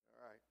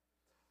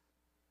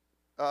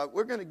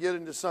We're going to get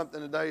into something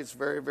today that's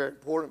very, very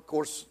important. Of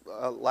course,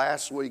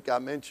 last week I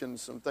mentioned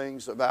some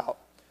things about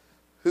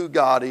who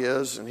God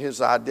is and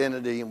His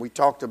identity, and we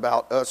talked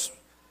about us,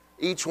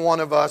 each one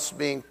of us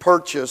being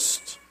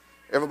purchased.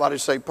 Everybody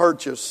say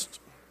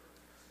purchased.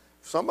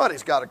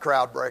 Somebody's got a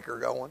crowd breaker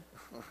going.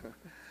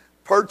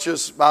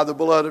 Purchased by the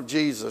blood of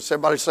Jesus.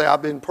 Everybody say,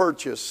 I've been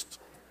purchased.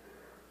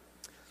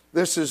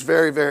 This is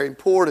very, very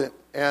important,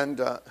 and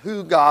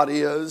who God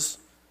is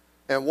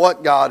and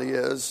what God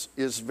is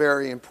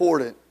very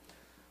important.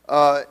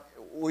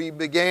 We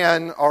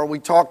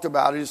talked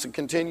about it. It's a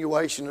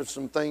continuation of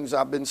some things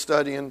I've been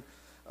studying,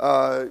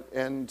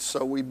 and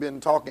so we've been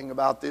talking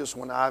about this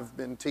when I've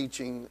been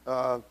teaching,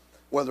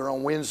 whether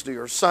on Wednesday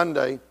or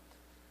Sunday.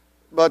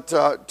 But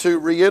to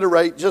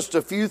reiterate just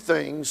a few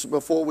things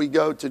before we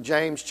go to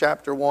James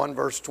chapter 1,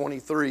 verse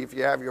 23. If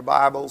you have your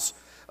Bibles,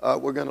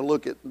 we're going to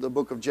look at the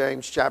book of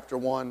James chapter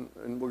 1,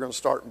 and we're going to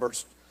start in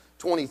verse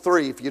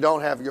 23. If you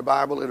don't have your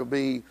Bible, it'll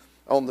be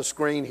on the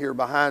screen here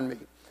behind me.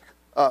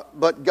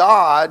 But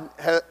God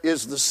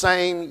is the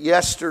same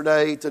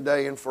yesterday,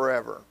 today, and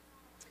forever.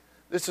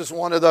 This is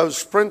one of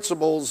those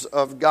principles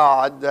of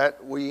God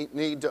that we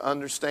need to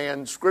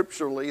understand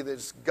scripturally,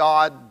 that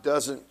God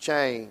doesn't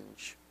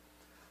change.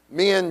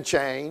 Men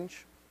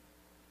change.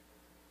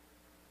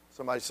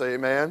 Somebody say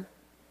amen.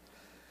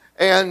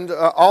 And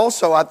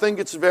also, I think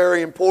it's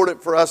very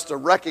important for us to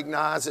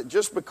recognize that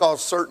just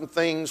because certain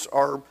things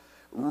are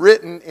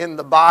written in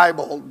the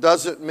Bible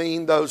doesn't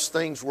mean those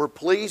things were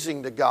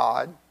pleasing to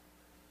God.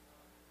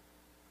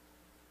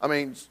 I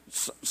mean,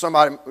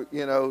 somebody,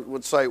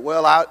 would say,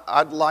 well,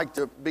 I'd like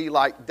to be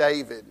like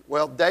David.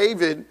 Well,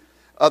 David,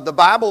 the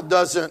Bible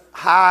doesn't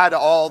hide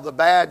all the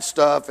bad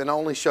stuff and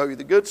only show you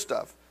the good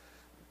stuff.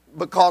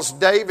 Because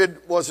David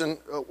was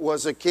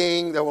a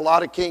king. There were a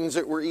lot of kings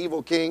that were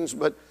evil kings,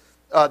 but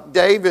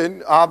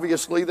David,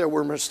 obviously, there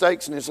were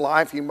mistakes in his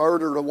life. He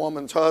murdered a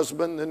woman's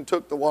husband, then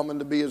took the woman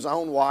to be his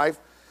own wife,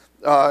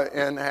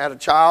 and had a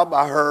child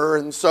by her.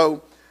 And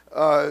so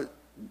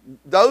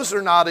those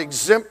are not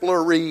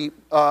exemplary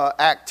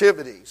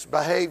activities,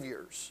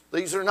 behaviors.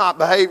 These are not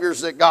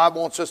behaviors that God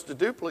wants us to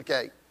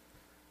duplicate.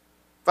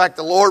 In fact,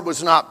 the Lord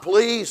was not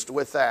pleased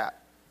with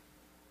that.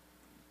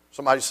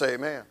 Somebody say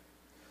amen.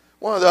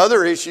 One of the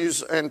other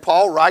issues, and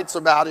Paul writes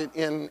about it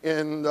in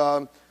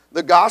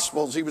the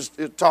Gospels, he was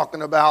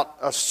talking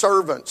about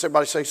servants.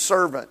 Everybody say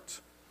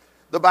servant.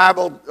 The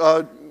Bible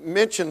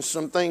mentions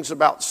some things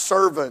about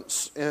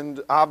servants,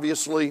 and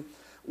obviously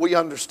we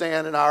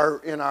understand in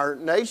our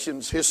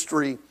nation's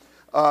history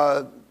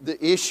the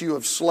issue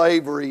of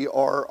slavery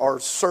or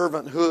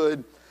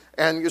servanthood.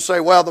 And you say,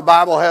 well, the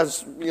Bible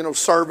has,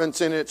 servants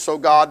in it, so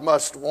God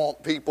must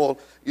want people,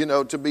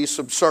 to be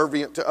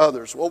subservient to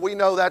others. Well, we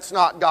know that's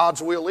not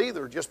God's will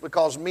either. Just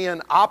because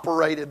men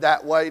operated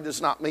that way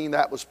does not mean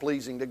that was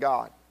pleasing to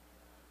God.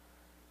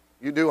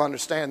 You do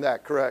understand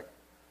that, correct?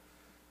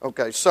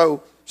 Okay,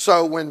 so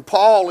when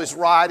Paul is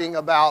writing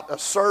about a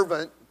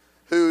servant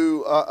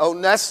who,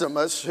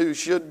 Onesimus, who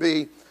should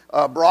be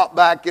brought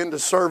back into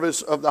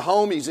service of the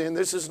home he's in,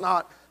 this is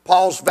not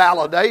Paul's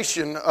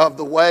validation of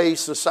the way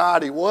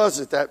society was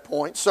at that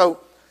point. So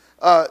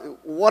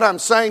what I'm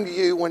saying to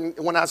you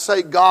when I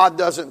say God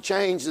doesn't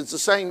change, it's the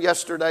same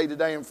yesterday,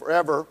 today, and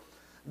forever.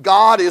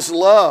 God is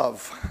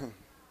love.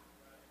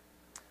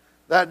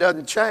 That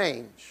doesn't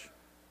change.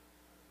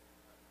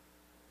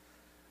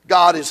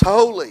 God is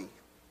holy.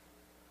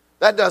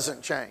 That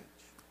doesn't change.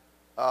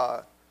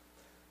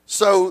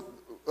 So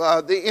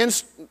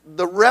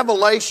the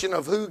revelation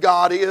of who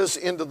God is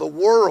into the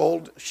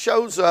world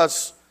shows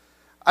us,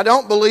 I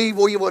don't believe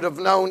we would have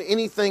known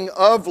anything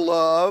of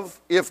love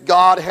if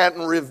God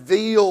hadn't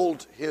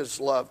revealed His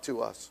love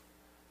to us.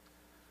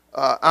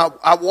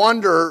 I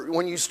wonder,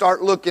 when you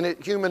start looking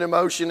at human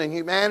emotion and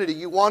humanity,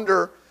 you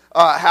wonder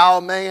how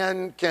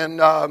man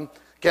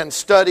can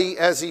study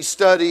as he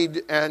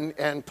studied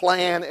and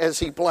plan as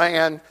he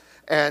planned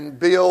and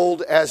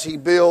build as he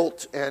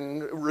built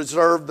and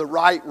reserve the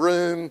right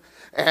room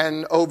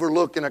and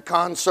overlooking a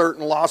concert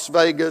in Las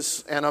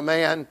Vegas, and a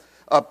man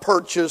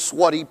purchase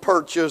what he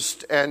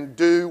purchased and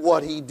do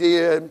what he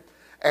did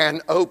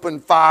and open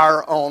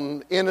fire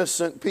on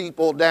innocent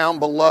people down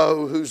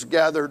below who's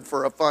gathered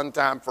for a fun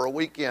time for a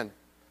weekend.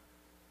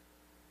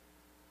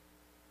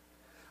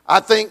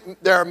 I think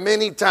there are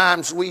many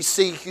times we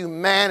see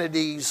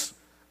humanity's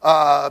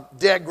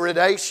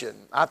degradation.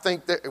 I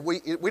think that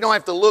we don't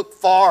have to look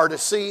far to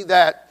see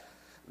that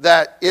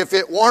if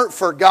it weren't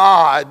for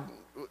God,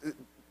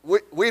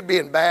 we'd be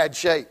in bad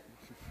shape.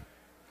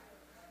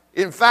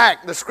 In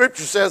fact, the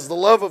Scripture says the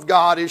love of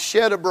God is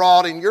shed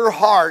abroad in your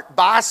heart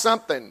by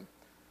something.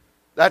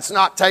 That's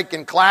not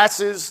taking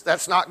classes.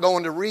 That's not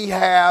going to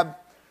rehab.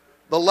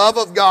 The love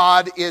of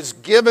God is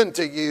given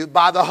to you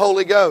by the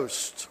Holy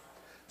Ghost.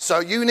 So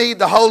you need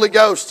the Holy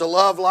Ghost to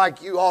love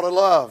like you ought to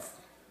love.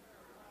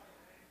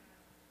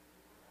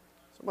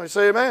 Somebody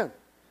say amen.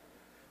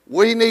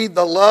 We need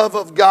the love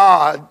of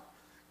God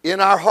in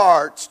our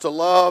hearts to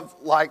love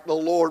like the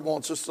Lord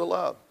wants us to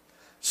love.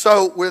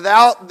 So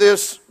without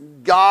this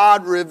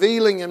God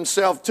revealing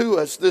himself to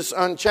us, this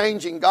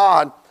unchanging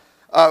God,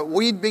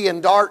 we'd be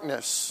in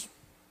darkness.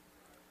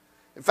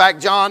 In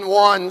fact, John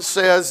 1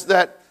 says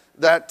that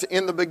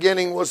in the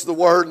beginning was the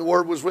Word, and the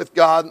Word was with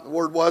God, and the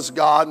Word was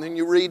God. And then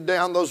you read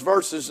down those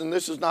verses, and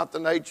this is not the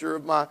nature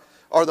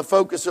of the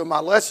focus of my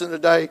lesson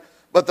today,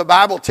 but the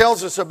Bible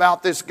tells us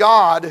about this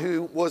God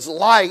who was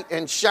light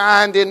and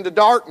shined into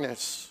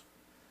darkness.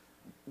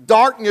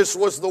 Darkness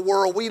was the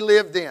world we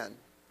lived in.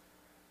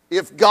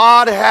 If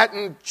God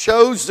hadn't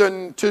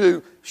chosen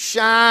to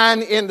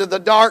shine into the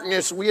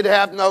darkness, we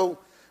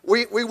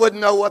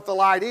wouldn't know what the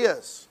light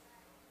is.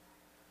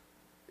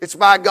 It's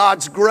by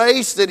God's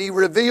grace that He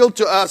revealed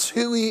to us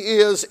who He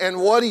is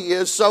and what He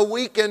is, so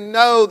we can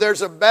know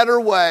there's a better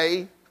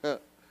way.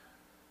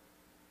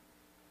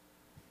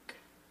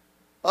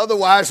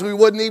 Otherwise, we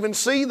wouldn't even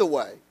see the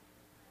way.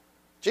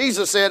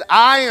 Jesus said,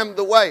 I am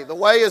the way. The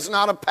way is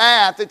not a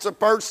path, it's a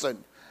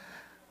person.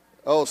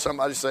 Oh,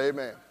 somebody say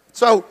amen.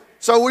 So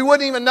we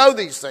wouldn't even know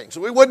these things.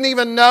 We wouldn't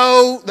even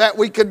know that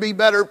we could be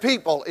better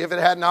people if it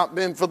had not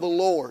been for the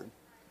Lord.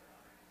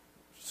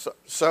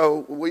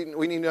 So we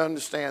need to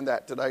understand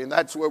that today. And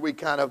that's where we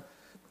kind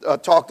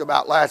of talked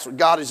about last week.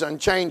 God is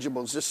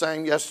unchangeable. It's the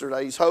same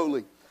yesterday. He's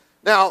holy.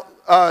 Now,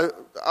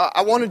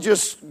 I want to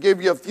just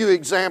give you a few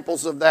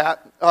examples of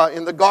that.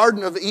 In the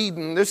Garden of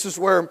Eden, this is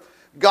where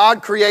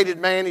God created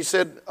man. He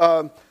said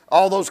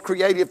all those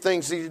creative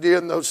things that He did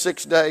in those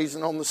 6 days.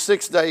 And on the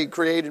 6th day, He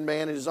created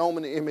man in His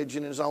own image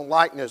and His own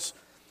likeness.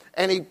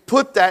 And He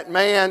put that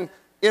man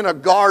in a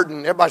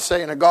garden. Everybody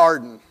say in a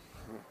garden.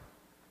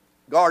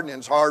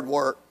 Gardening's hard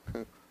work.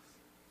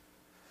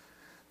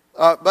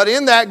 But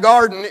in that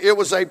garden, it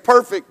was a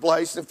perfect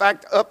place. In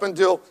fact, up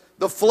until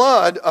the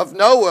flood of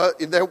Noah,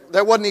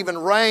 there wasn't even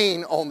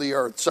rain on the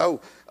earth.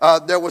 So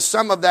there was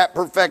some of that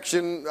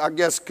perfection, I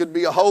guess, could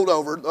be a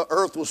holdover. The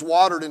earth was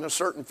watered in a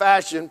certain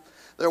fashion.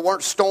 There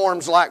weren't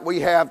storms like we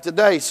have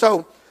today.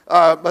 So,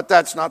 but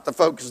that's not the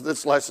focus of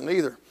this lesson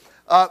either.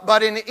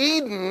 But in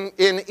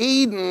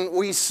Eden,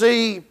 we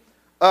see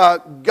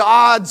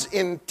God's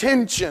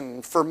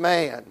intention for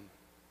man.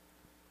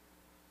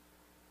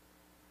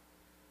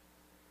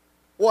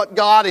 What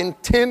God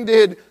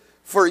intended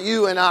for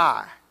you and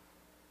I.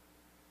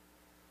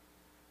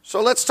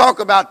 So let's talk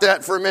about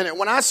that for a minute.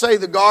 When I say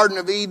the Garden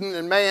of Eden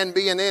and man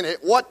being in it,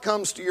 what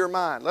comes to your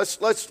mind?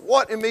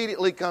 What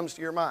immediately comes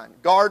to your mind?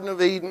 Garden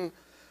of Eden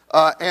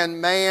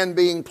and man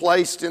being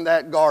placed in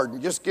that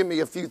garden. Just give me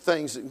a few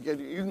things. You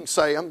can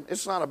say them.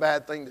 It's not a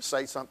bad thing to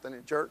say something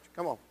in church.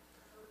 Come on.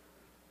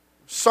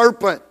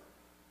 Serpent.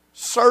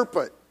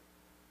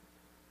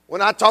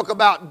 When I talk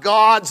about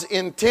God's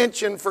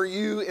intention for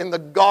you in the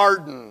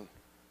garden,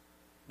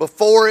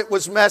 before it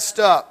was messed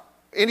up,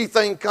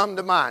 anything come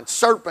to mind?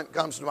 Serpent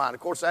comes to mind.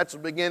 Of course, that's the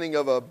beginning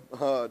of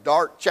a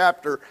dark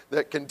chapter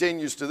that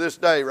continues to this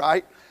day,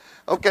 right?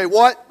 Okay,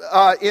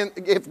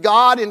 if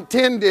God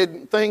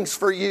intended things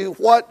for you,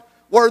 what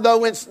were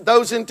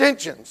those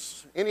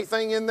intentions?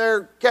 Anything in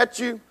there catch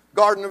you?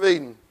 Garden of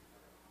Eden.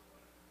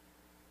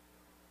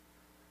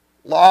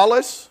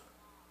 Lawless?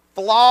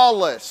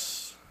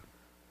 Flawless.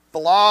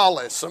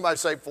 Flawless. Somebody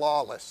say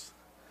flawless.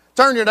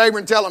 Turn to your neighbor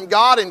and tell them,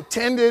 God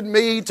intended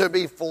me to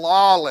be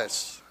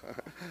flawless.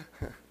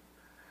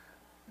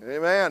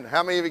 Amen.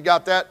 How many of you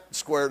got that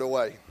squared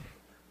away?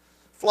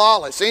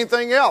 Flawless.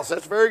 Anything else?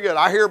 That's very good.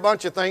 I hear a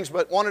bunch of things,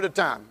 but one at a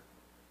time.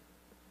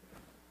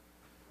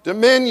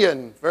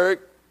 Dominion. Very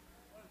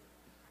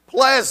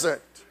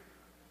pleasant.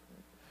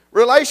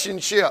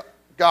 Relationship.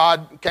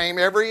 God came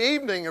every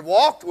evening and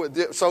walked with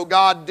it. So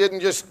God didn't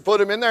just put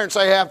him in there and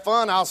say, have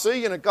fun, I'll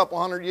see you in a couple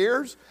hundred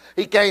years.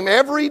 He came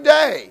every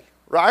day,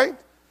 right?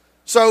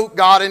 So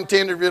God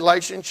intended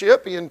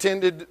relationship. He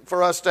intended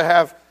for us to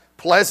have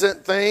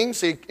pleasant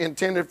things. He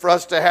intended for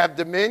us to have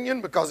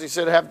dominion because He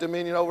said have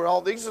dominion over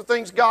all. These are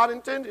things God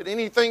intended.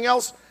 Anything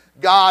else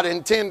God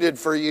intended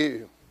for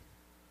you?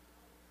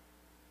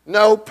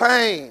 No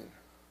pain.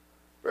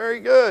 Very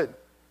good.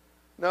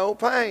 No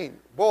pain.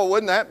 Boy,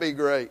 wouldn't that be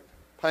great?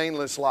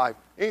 Painless life.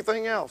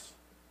 Anything else?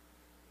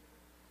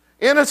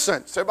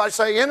 Innocence. Everybody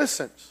say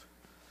innocence.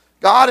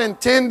 God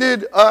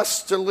intended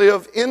us to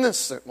live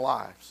innocent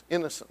lives.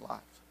 Innocent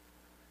lives.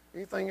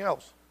 Anything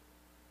else?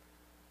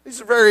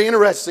 These are very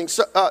interesting.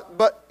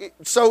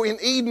 So in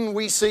Eden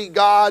we see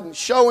God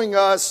showing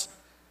us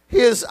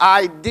His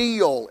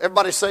ideal.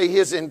 Everybody say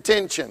His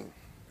intention.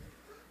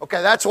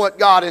 Okay, that's what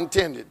God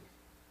intended.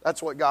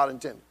 That's what God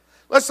intended.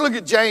 Let's look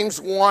at James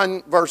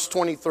 1, verse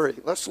 23.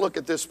 Let's look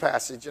at this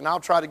passage, and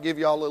I'll try to give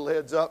you all a little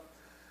heads up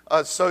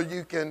so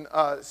you can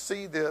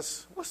see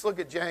this. Let's look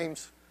at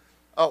James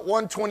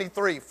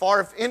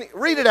 1:23.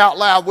 Read it out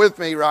loud with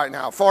me right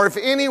now. For if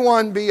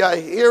anyone be a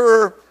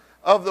hearer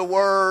of the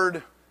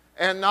word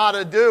and not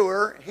a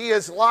doer, he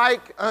is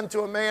like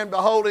unto a man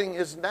beholding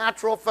his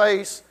natural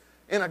face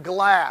in a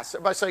glass.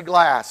 Everybody say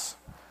glass.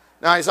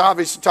 Now, he's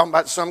obviously talking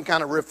about some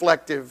kind of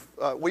reflective,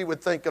 we would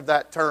think of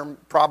that term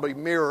probably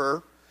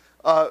mirror.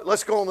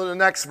 Let's go on to the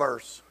next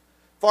verse.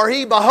 For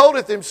he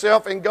beholdeth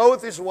himself and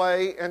goeth his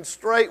way, and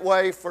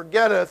straightway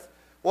forgetteth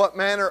what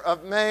manner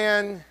of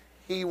man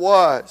he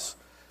was.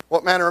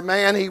 What manner of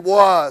man he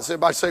was.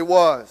 Everybody say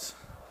was.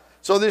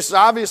 So this is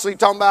obviously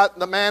talking about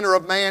the manner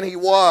of man he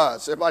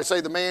was. Everybody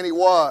say the man he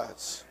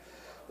was.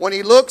 When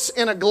he looks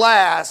in a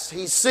glass,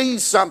 he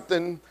sees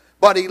something,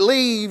 but he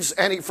leaves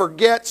and he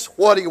forgets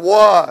what he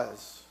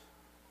was.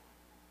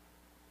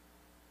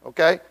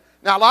 Okay?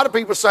 Now a lot of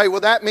people say,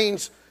 well, that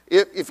means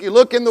if you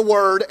look in the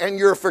Word and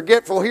you're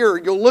forgetful here,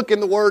 you'll look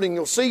in the Word and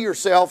you'll see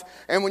yourself,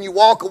 and when you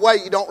walk away,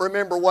 you don't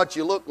remember what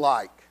you look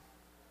like.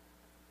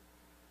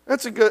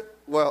 That's a good,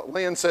 well,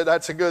 Lynn said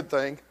that's a good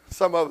thing.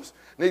 Some of us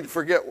need to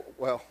forget,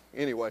 well,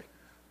 anyway.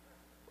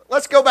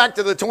 Let's go back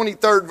to the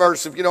 23rd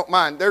verse, if you don't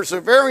mind. There's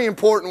a very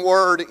important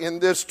word in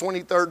this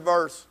 23rd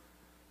verse.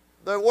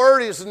 The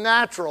word is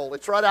natural.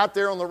 It's right out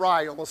there on the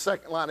right, on the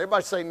second line.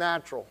 Everybody say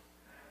natural.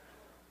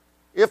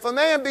 If a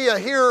man be a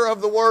hearer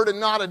of the word and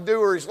not a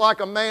doer, he's like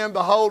a man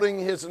beholding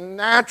his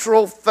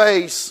natural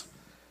face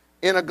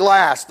in a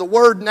glass. The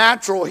word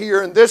natural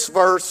here in this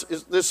verse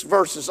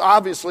is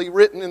obviously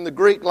written in the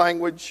Greek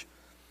language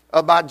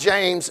by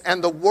James,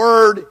 and the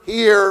word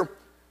here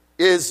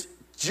is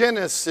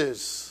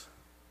Genesis.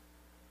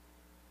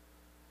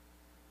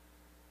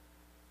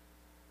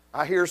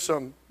 I hear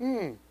some,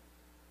 You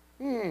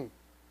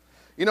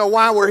know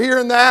why we're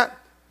hearing that?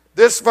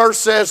 This verse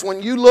says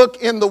when you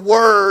look in the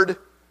Word,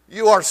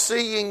 you are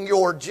seeing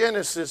your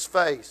Genesis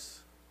face.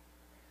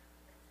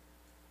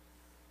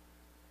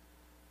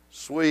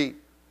 Sweet.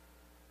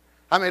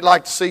 How many would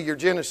like to see your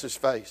Genesis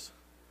face?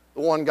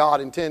 The one God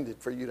intended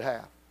for you to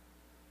have.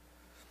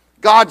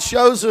 God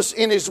shows us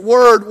in His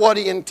Word what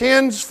He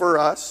intends for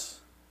us.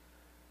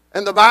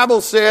 And the Bible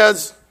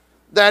says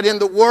that in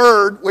the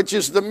Word, which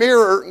is the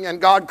mirror,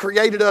 and God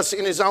created us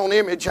in His own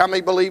image. How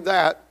many believe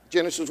that?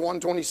 Genesis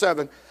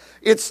 1:27.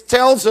 It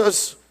tells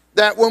us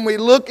that when we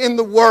look in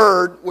the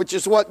Word, which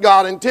is what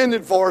God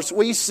intended for us,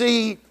 we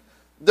see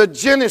the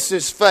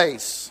Genesis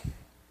face.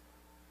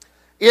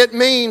 It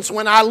means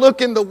when I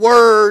look in the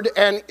Word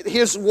and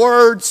His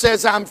Word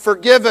says I'm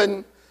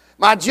forgiven,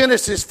 my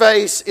Genesis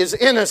face is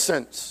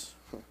innocence.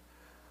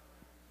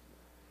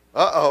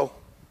 Uh-oh.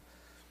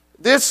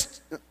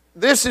 This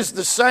is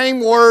the same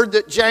word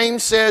that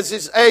James says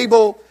is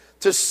able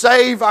to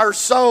save our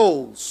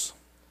souls.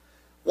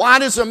 Why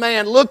does a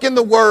man look in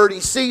the Word, he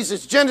sees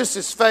his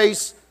Genesis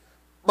face,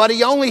 but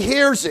he only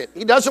hears it?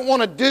 He doesn't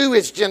want to do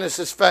his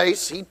Genesis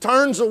face. He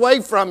turns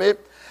away from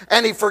it,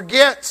 and he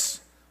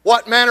forgets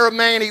what manner of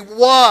man he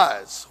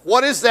was.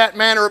 What is that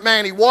manner of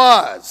man he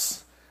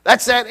was?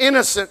 That's that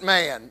innocent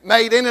man,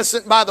 made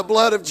innocent by the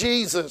blood of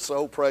Jesus.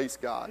 Oh, praise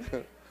God.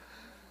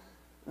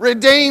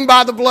 Redeemed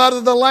by the blood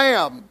of the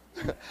Lamb.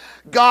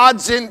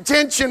 God's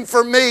intention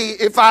for me,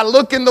 if I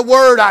look in the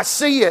Word, I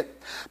see it.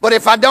 But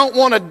if I don't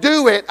want to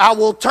do it, I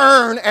will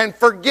turn and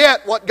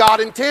forget what God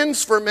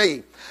intends for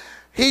me.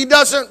 He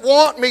doesn't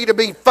want me to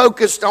be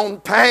focused on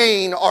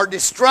pain or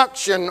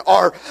destruction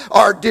or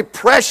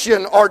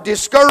depression or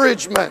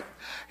discouragement.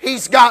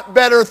 He's got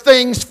better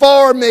things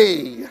for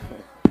me.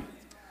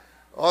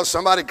 Oh,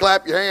 somebody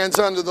clap your hands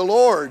unto the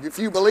Lord if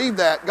you believe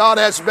that. God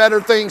has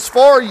better things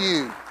for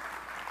you.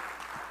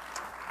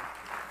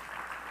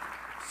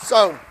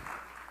 So,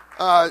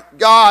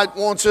 God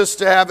wants us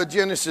to have a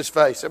Genesis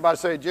face. Everybody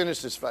say a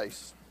Genesis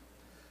face.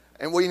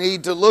 And we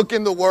need to look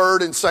in the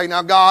Word and say,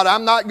 now God,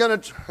 I'm not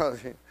going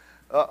to...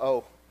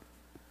 Uh-oh.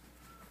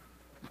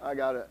 I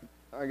gotta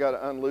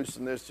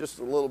unloosen this just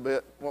a little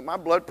bit. When my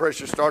blood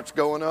pressure starts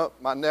going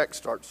up, my neck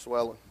starts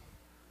swelling.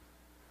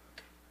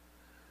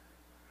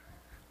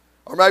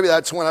 Or maybe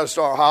that's when I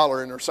start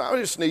hollering or something.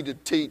 I just need to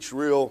teach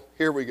real,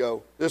 here we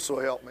go. This will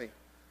help me.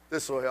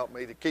 This will help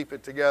me to keep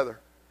it together.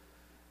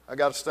 I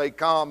got to stay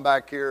calm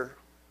back here.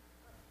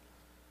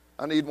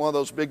 I need one of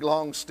those big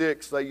long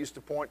sticks they used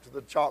to point to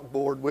the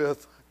chalkboard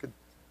with.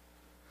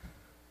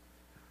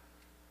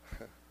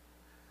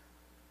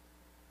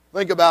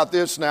 Think about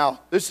this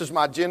now. This is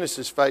my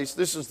Genesis face.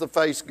 This is the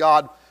face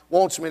God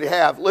wants me to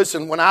have.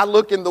 Listen, when I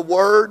look in the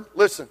Word,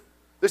 listen,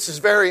 this is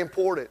very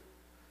important.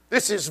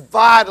 This is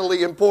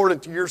vitally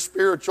important to your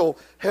spiritual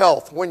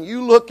health. When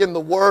you look in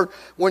the Word,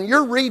 when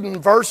you're reading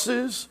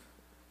verses,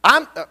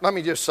 let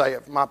me just say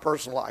it from my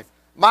personal life.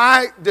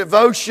 My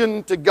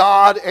devotion to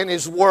God and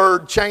His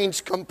Word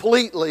changed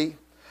completely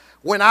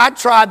when I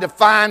tried to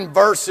find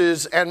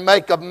verses and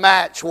make a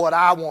match what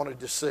I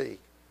wanted to see.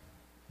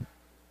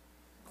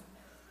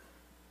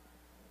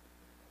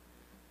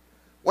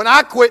 When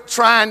I quit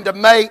trying to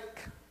make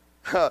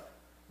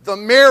the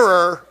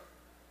mirror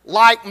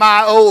like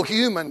my old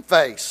human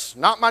face,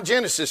 not my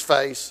Genesis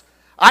face,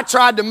 I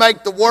tried to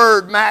make the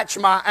Word match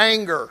my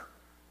anger.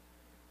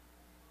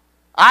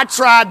 I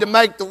tried to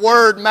make the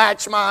Word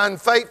match my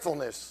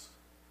unfaithfulness.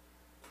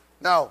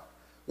 No.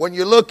 When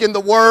you look in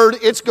the Word,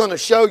 it's going to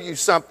show you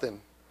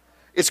something.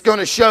 It's going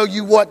to show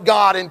you what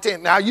God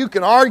intended. Now, you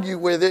can argue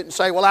with it and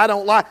say, well, I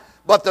don't like...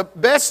 But the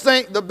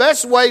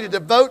best way to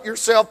devote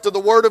yourself to the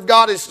Word of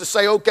God is to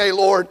say, okay,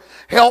 Lord,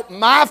 help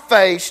my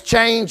face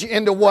change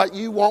into what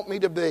you want me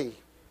to be.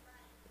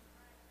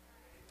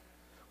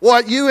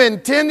 what you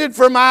intended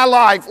for my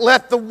life,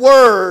 let the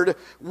Word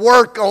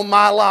work on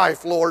my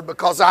life, Lord,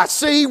 because I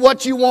see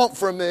what you want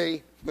from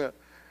me.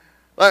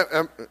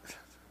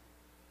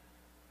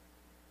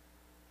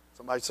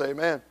 Somebody say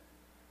amen.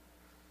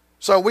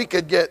 So we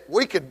could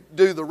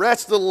do the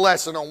rest of the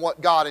lesson on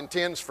what God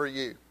intends for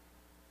you.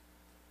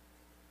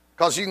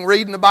 Because you can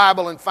read in the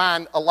Bible and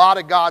find a lot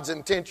of God's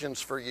intentions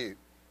for you.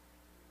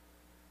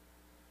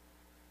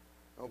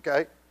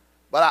 Okay?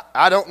 But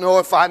I don't know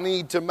if I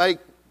need to make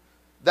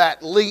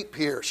that leap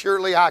here.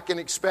 Surely I can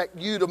expect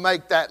you to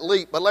make that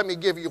leap. But let me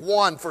give you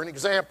one for an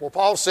example.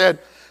 Paul said,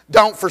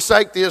 don't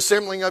forsake the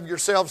assembling of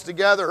yourselves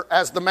together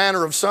as the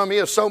manner of some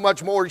is, so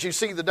much more as you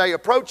see the day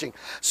approaching.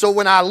 So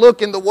when I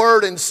look in the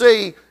Word and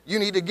see you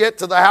need to get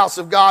to the house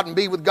of God and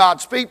be with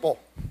God's people.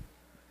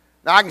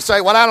 Now I can say,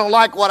 well, I don't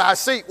like what I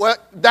see. Well,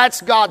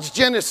 that's God's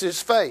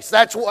Genesis face.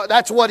 That's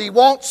what He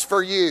wants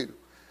for you.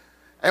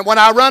 And when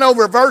I run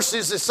over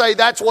verses that say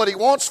that's what He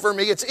wants for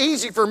me, it's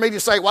easy for me to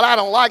say, well, I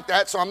don't like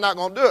that, so I'm not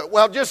going to do it.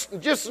 Well,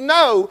 just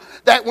know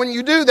that when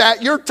you do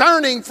that, you're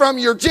turning from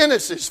your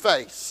Genesis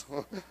face.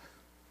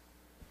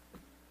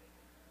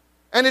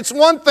 And it's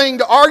one thing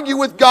to argue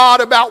with God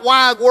about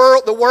why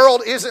the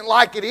world isn't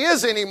like it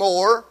is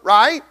anymore,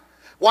 right?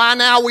 Why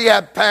now we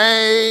have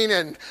pain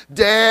and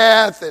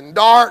death and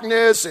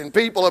darkness and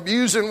people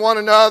abusing one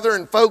another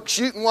and folks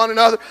shooting one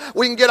another.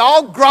 We can get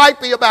all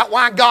gripey about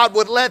why God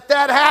would let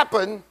that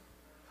happen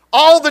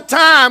all the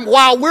time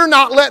while we're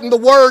not letting the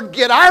Word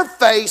get our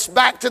face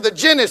back to the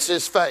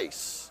Genesis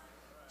face.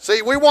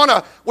 See, we want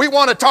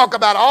to talk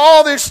about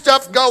all this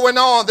stuff going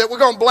on that we're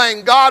going to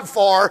blame God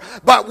for,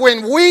 but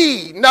when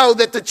we know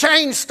that the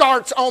change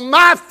starts on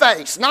my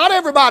face, not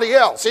everybody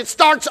else, it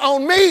starts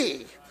on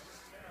me.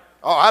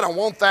 Oh, I don't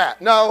want that.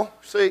 No,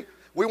 see,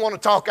 we want to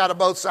talk out of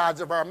both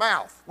sides of our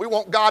mouth. We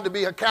want God to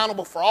be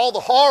accountable for all the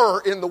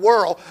horror in the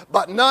world,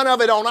 but none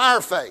of it on our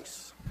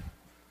face.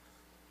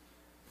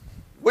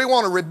 We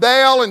want to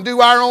rebel and do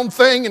our own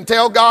thing and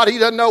tell God He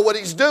doesn't know what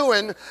He's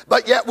doing,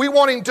 but yet we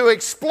want Him to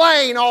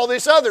explain all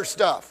this other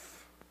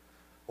stuff.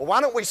 Well,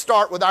 why don't we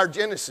start with our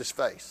Genesis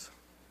face?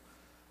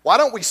 Why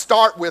don't we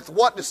start with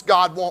what does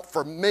God want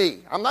from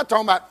me? I'm not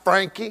talking about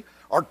Frankie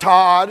or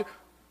Todd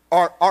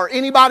or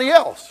anybody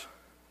else.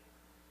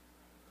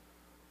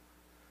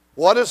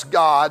 What does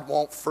God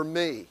want from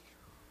me?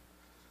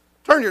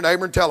 Turn to your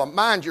neighbor and tell them,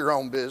 mind your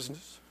own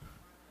business.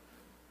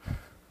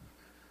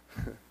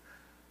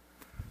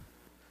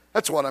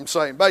 That's what I'm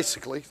saying,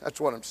 basically.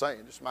 That's what I'm saying,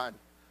 just mind.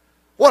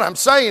 What I'm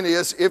saying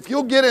is, if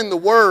you'll get in the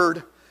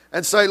Word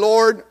and say,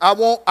 Lord, I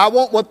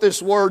want what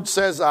this Word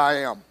says I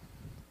am.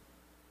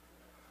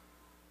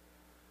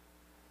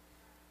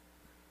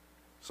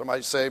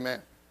 Somebody say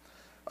amen.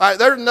 All right,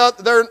 there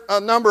are a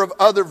number of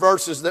other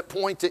verses that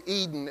point to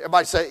Eden.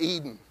 Everybody say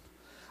Eden.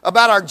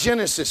 About our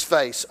Genesis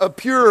face, a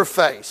pure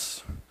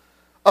face.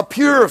 A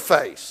pure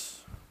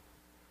face.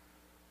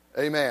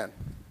 Amen.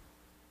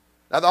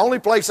 Now, the only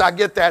place I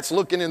get that's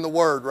looking in the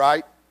Word,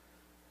 right?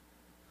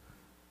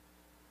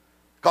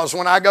 Because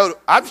when I go,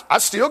 I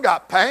still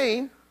got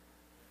pain.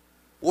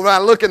 When I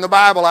look in the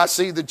Bible, I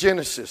see the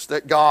Genesis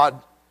that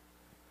God...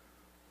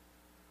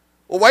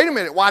 Well, wait a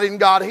minute. Why didn't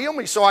God heal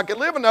me so I could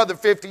live another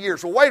 50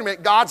 years? Well, wait a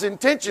minute. God's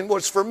intention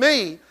was for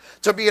me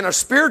to be in a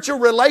spiritual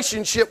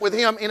relationship with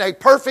Him in a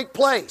perfect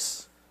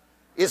place.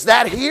 Is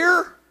that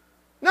here?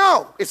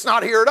 No, it's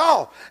not here at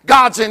all.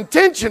 God's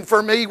intention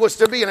for me was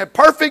to be in a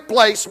perfect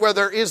place where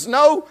there is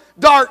no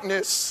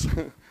darkness,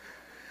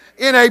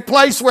 in a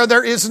place where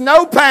there is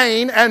no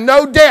pain and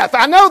no death.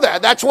 I know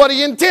that. That's what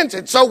He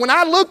intended. So when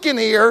I look in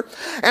here,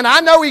 and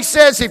I know He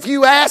says, if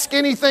you ask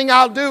anything,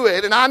 I'll do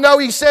it. And I know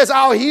He says,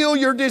 I'll heal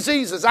your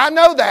diseases. I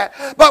know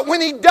that. But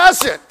when He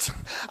doesn't,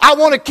 I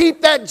want to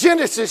keep that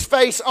Genesis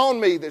face on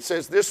me that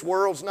says, this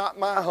world's not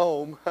my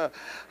home.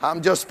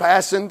 I'm just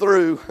passing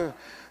through.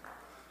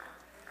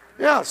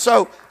 Yeah,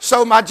 so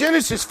my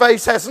Genesis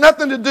face has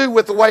nothing to do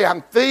with the way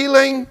I'm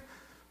feeling,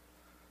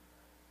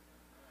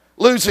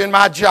 losing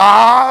my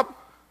job.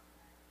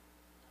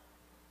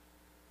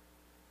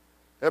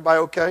 Everybody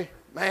okay?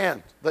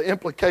 Man, the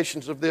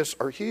implications of this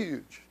are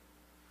huge.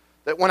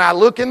 That when I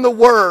look in the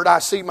Word, I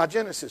see my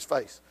Genesis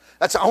face.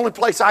 That's the only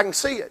place I can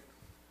see it.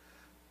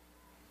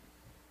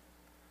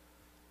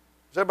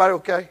 Is everybody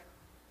okay?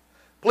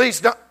 Please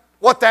don't.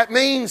 What that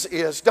means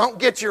is don't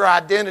get your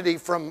identity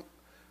from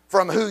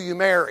who you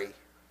marry.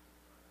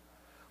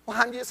 Well,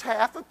 I'm just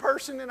half a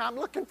person and I'm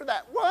looking for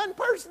that one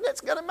person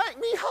that's going to make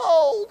me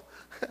whole.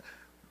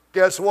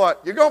 Guess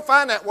what? You're going to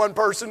find that one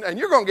person and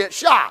you're going to get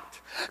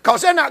shocked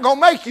because they're not going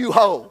to make you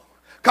whole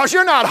because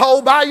you're not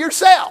whole by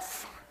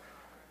yourself.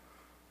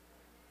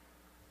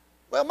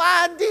 Well,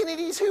 my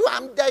identity is who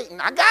I'm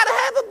dating. I got to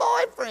have a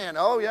boyfriend.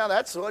 Oh, yeah,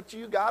 that's what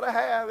you got to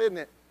have, isn't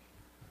it?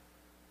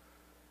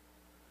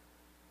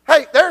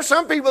 Hey, there are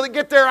some people that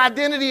get their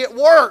identity at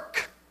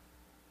work.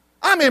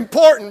 I'm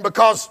important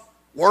because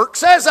work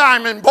says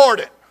I'm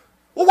important.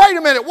 Well, wait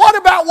a minute. What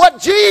about what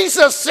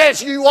Jesus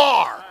says you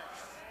are?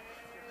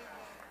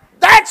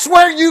 That's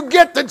where you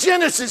get the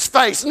Genesis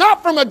face.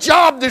 Not from a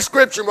job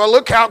description. Well,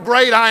 look how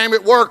great I am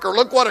at work, or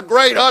look what a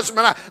great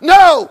husband I am.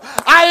 No,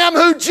 I am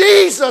who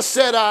Jesus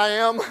said I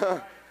am.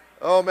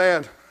 Oh,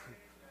 man.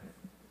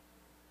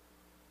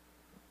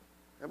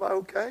 Everybody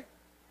okay?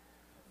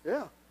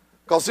 Yeah.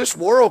 Because this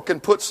world can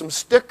put some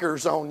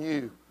stickers on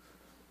you,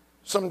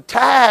 some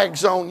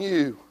tags on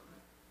you.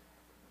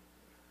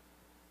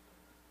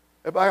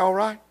 Everybody all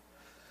right?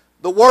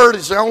 The Word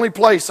is the only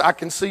place I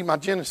can see my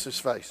Genesis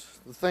face,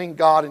 the thing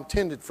God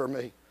intended for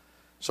me.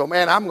 So,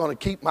 man, I'm going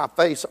to keep my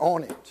face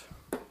on it.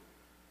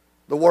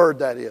 The Word,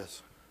 that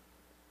is.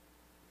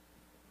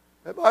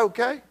 Everybody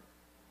okay?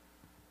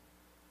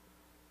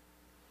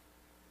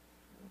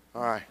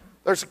 All right.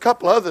 There's a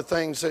couple other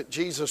things that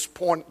Jesus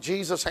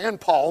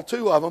and Paul,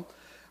 two of them,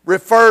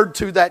 referred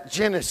to that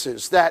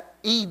Genesis, that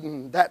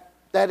Eden,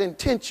 that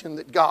intention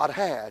that God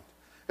had.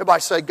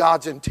 Everybody say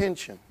God's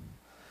intention.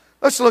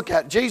 Let's look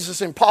at it.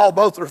 Jesus and Paul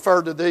both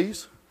referred to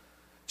these.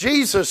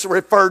 Jesus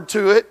referred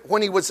to it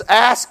when he was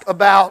asked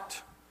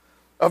about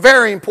a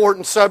very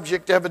important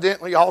subject,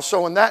 evidently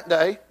also in that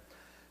day.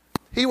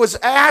 He was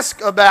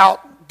asked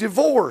about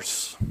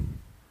divorce.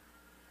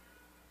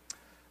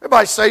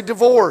 Everybody say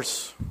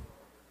divorce.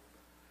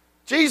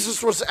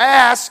 Jesus was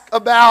asked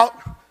about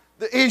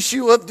the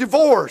issue of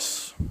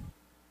divorce.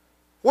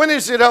 When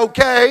is it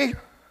okay?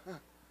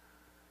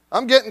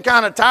 I'm getting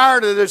kind of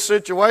tired of this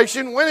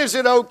situation. When is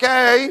it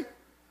okay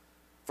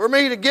for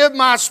me to give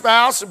my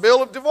spouse a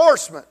bill of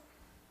divorcement?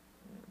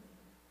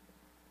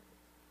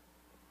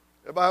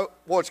 Everybody,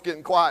 boy, it's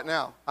getting quiet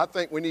now. I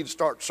think we need to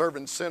start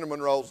serving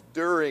cinnamon rolls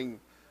during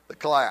the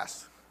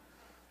class.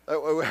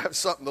 That way we have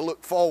something to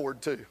look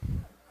forward to.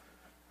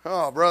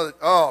 Oh,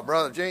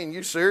 Brother Gene,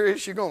 you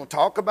serious? You're going to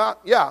talk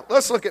about? Yeah,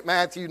 let's look at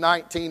Matthew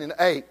 19 and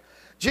 8.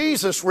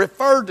 Jesus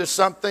referred to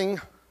something,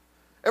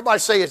 everybody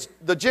say it's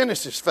the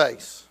Genesis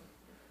face.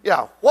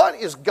 Yeah, what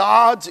is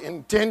God's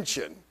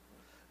intention?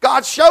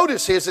 God showed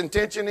us His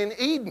intention in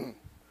Eden,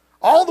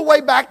 all the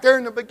way back there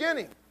in the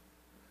beginning.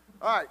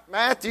 All right,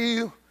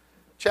 Matthew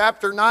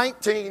chapter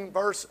 19,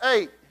 verse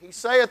 8. He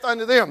saith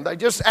unto them, they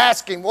just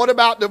asked Him, what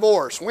about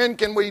divorce? When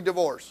can we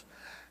divorce?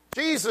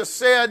 Jesus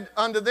said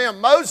unto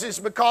them, Moses,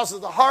 because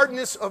of the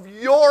hardness of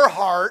your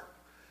heart,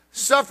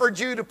 suffered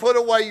you to put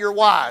away your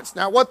wives.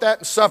 Now, what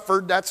that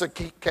suffered, that's a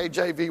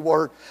KJV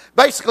word.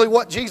 Basically,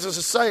 what Jesus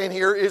is saying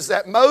here is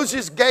that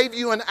Moses gave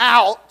you an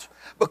out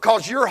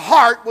because your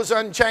heart was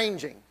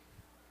unchanging.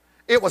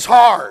 It was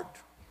hard.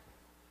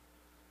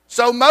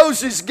 So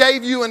Moses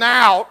gave you an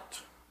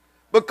out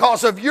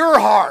because of your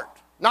heart.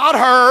 Not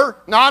her,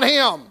 not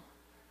him.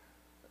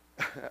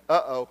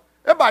 Uh-oh.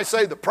 Everybody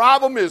say, the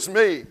problem is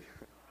me.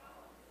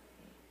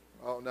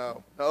 Oh,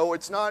 no. No,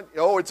 it's not.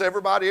 Oh, it's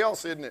everybody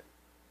else, isn't it?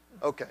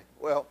 Okay.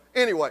 Well,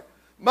 anyway.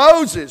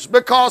 Moses,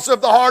 because of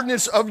the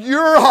hardness of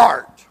your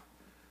heart,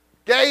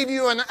 gave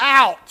you an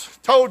out.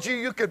 Told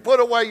you could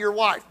put away your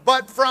wife.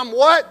 But from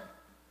what?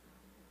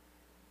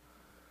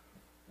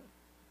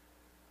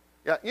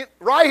 Yeah,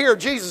 right here,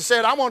 Jesus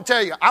said, I want to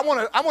tell you, I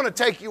want to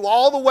take you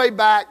all the way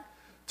back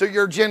to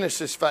your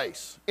Genesis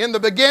face. In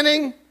the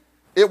beginning,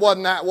 it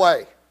wasn't that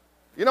way.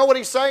 You know what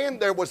he's saying?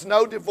 There was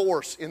no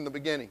divorce in the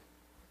beginning.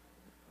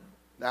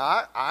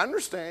 Now, I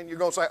understand. You're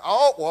going to say,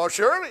 oh, well,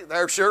 surely,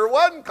 there sure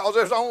wasn't, because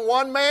there's only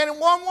one man and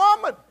one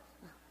woman.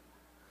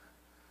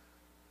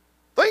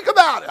 Think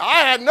about it. I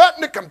had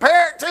nothing to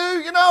compare it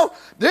to, you know.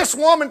 This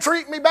woman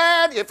treat me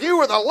bad. If you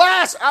were the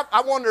last,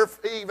 I wonder if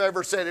Eve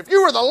ever said, if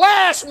you were the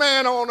last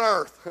man on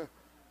earth.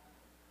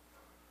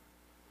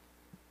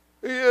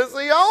 He is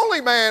the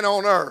only man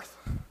on earth.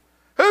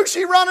 Who's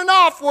she running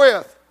off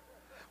with?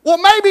 Well,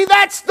 maybe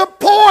that's the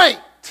point.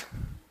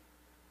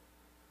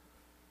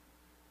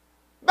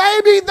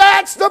 Maybe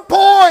that's the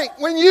point.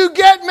 When you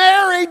get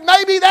married,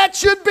 maybe that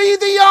should be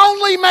the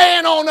only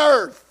man on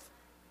earth.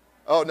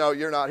 Oh, no,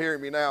 you're not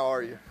hearing me now,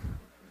 are you?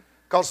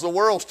 Because the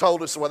world's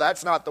told us, well,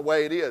 that's not the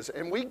way it is.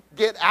 And we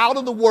get out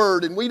of the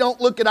Word and we don't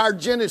look at our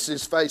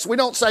Genesis face. We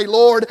don't say,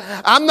 Lord,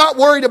 I'm not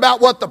worried about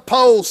what the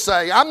polls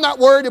say. I'm not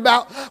worried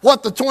about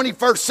what the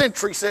 21st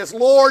century says.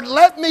 Lord,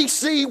 let me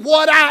see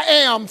what I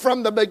am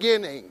from the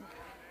beginning.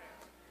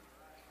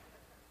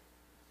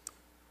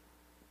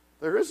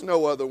 There is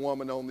no other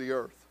woman on the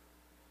earth.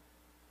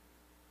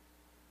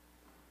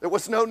 There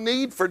was no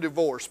need for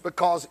divorce,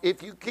 because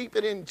if you keep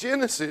it in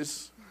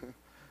Genesis,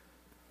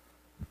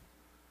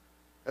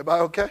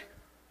 everybody okay?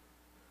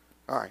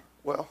 All right,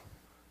 well,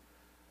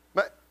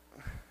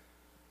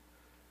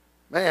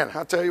 man,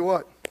 I'll tell you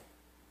what.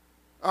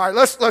 All right,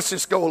 let's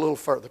just go a little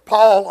further.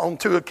 Paul, on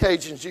 2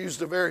 occasions,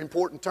 used a very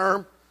important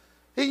term.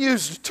 He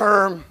used the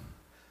term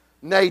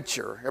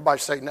nature. Everybody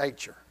say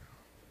nature.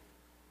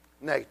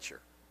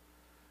 Nature.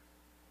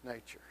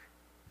 Nature.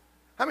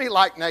 How many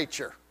like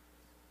nature?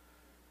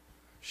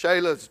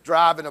 Shayla's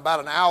driving about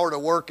an hour to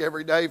work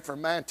every day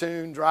from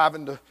Mattoon,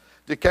 driving to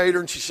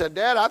Decatur, and she said,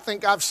 Dad, I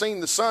think I've seen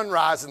the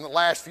sunrise in the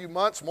last few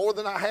months more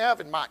than I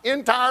have in my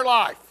entire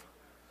life.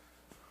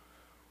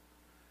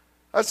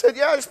 I said,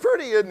 yeah, it's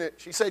pretty, isn't it?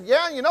 She said,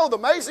 yeah, you know, the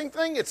amazing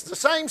thing, it's the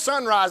same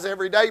sunrise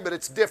every day, but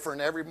it's different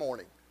every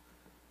morning.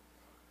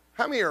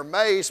 How many are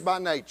amazed by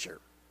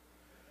nature?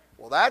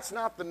 Well, that's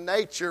not the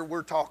nature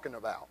we're talking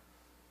about.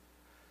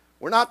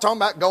 We're not talking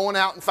about going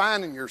out and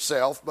finding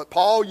yourself, but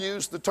Paul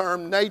used the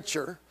term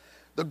nature.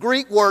 The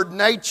Greek word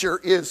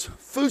nature is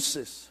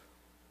physis,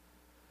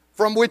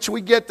 from which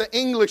we get the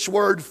English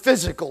word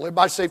physical.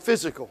 Everybody say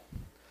physical.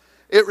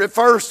 It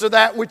refers to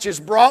that which is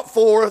brought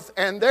forth,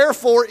 and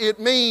therefore it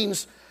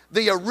means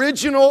the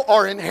original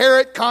or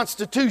inherent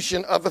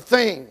constitution of a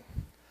thing.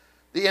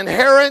 The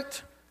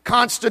inherent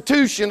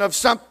constitution of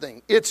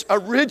something. Its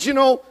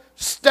original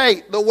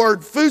state. The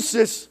word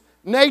physis,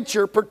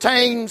 nature,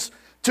 pertains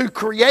to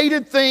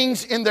created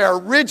things in their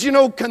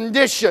original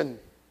condition.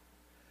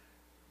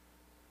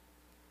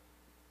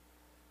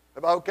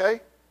 Am I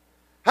okay?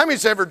 How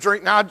many's ever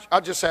drink? Now, I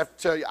just have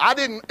to tell you, I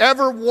didn't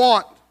ever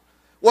want,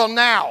 well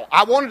now,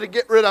 I wanted to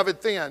get rid of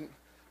it then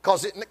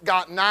because it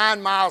got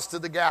 9 miles to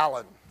the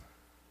gallon.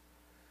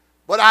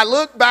 But I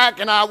look back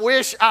and I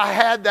wish I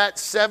had that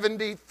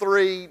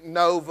 73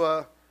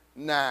 Nova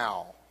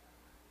now.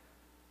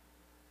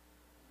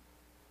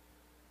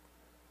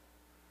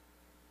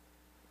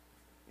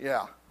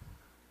 Yeah.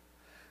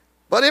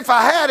 But if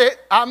I had it,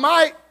 I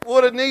might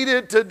would have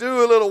needed to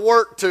do a little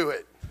work to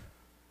it.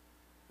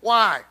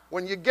 Why?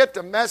 When you get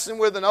to messing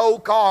with an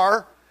old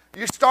car,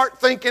 you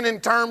start thinking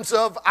in terms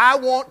of,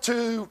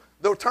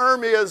 the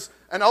term is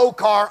an old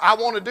car, I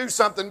want to do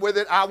something with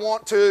it, I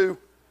want to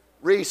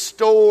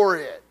restore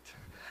it.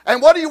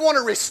 And what do you want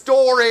to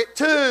restore it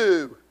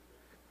to?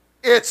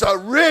 Its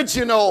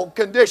original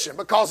condition.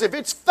 Because if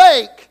it's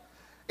fake,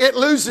 it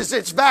loses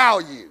its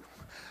value.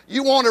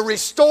 You want to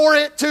restore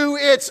it to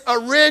its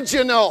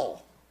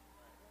original.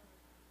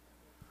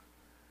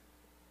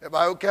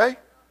 Everybody okay?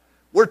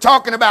 We're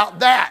talking about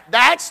that.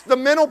 That's the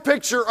mental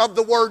picture of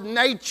the word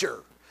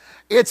nature.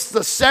 It's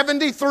the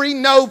 73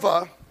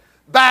 Nova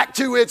back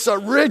to its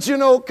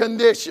original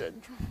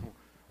condition.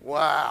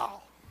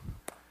 Wow.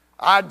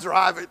 I'd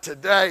drive it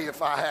today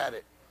if I had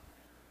it.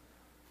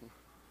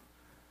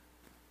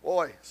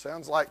 Boy,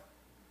 sounds like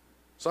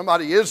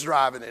somebody is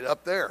driving it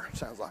up there,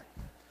 sounds like.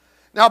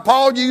 Now,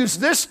 Paul used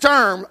this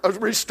term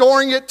of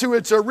restoring it to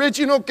its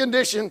original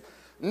condition,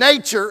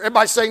 nature.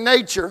 Everybody say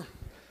nature.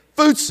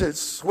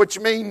 Physis, which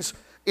means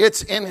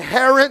its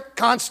inherent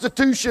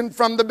constitution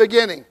from the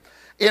beginning.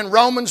 In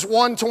Romans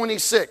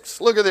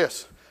 1:26, look at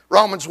this.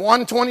 Romans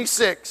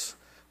 1:26,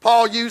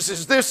 Paul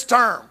uses this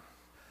term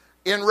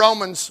in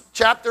Romans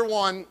chapter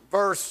 1,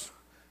 verse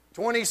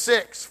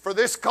 26. For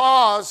this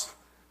cause,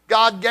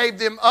 God gave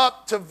them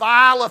up to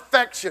vile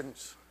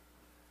affections,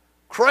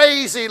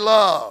 crazy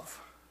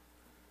love,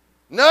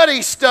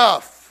 nutty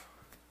stuff,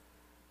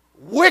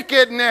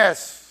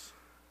 wickedness.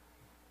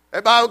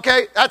 Everybody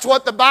okay? That's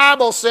what the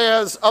Bible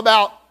says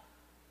about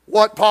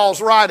what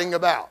Paul's writing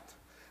about.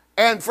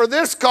 And for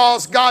this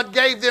cause, God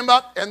gave them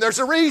up, and there's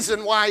a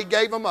reason why he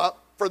gave them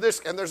up for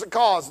this, and there's a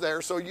cause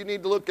there, so you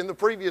need to look in the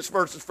previous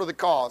verses for the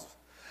cause.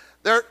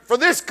 For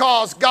this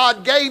cause,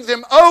 God gave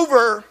them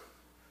over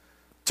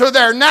to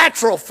their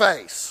natural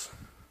face.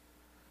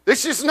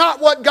 This is not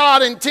what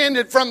God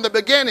intended from the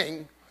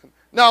beginning.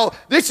 No,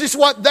 this is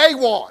what they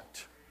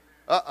want.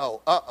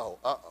 Uh-oh.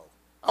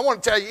 I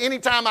want to tell you,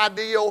 anytime I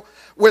deal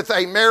with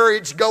a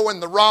marriage going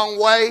the wrong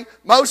way,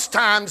 most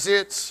times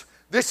it's,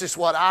 this is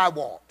what I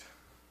want.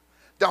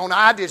 Don't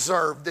I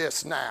deserve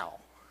this now?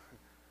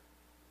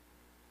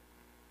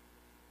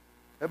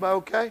 Everybody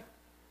okay?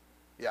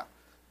 Yeah.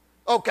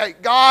 Okay,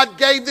 God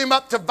gave them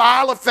up to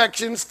vile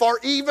affections, for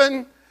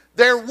even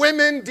their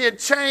women did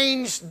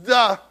change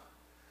the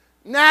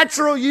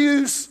natural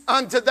use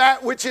unto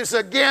that which is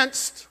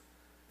against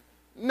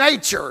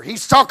nature.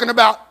 He's talking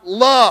about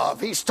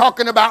love. He's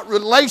talking about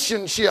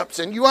relationships.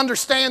 And you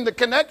understand the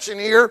connection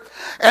here.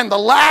 And the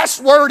last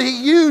word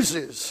he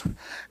uses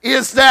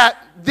is that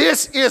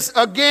this is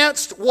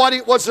against what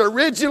it was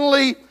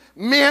originally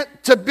meant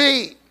to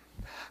be.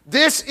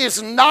 This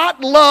is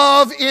not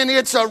love in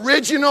its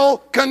original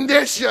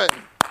condition.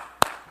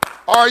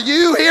 Are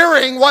you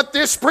hearing what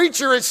this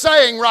preacher is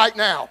saying right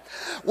now?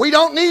 We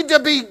don't need to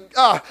be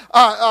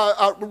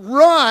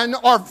run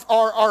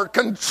or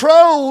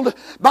controlled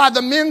by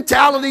the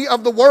mentality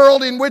of the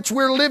world in which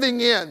we're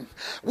living in.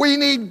 We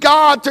need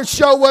God to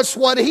show us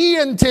what He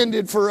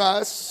intended for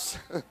us.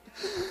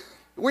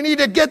 We need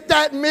to get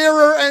that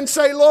mirror and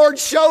say, Lord,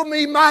 show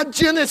me my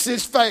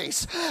Genesis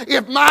face.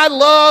 If my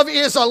love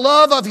is a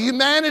love of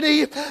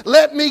humanity,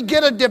 let me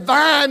get a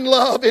divine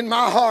love in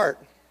my heart.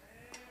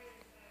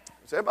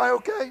 Is everybody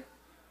okay?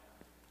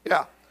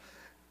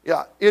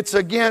 Yeah. It's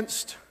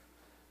against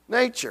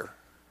nature.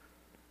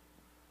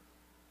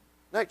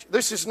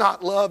 This is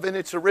not love in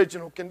its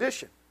original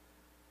condition.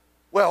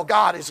 Well,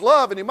 God is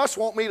love, and He must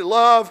want me to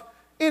love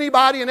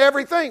anybody and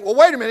everything. Well,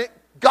 wait a minute.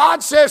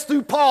 God says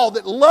through Paul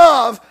that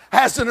love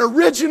has an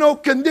original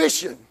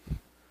condition.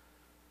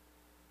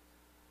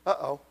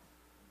 Uh-oh.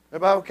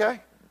 Everybody okay?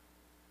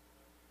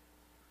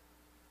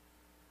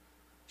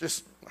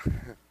 Just,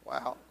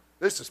 wow.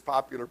 This is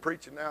popular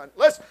preaching now.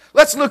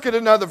 Let's look at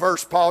another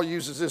verse Paul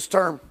uses this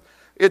term.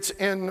 It's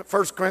in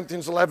 1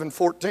 Corinthians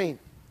 11:14.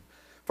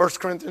 1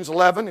 Corinthians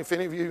 11, if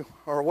any of you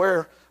are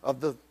aware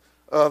of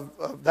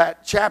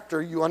that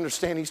chapter, you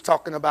understand he's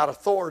talking about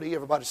authority.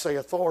 Everybody say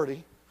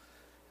authority.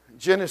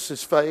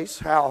 Genesis phase,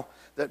 how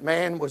that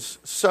man was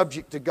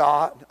subject to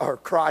God, or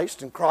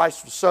Christ, and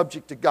Christ was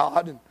subject to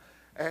God.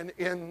 And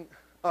in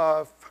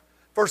 1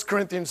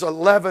 Corinthians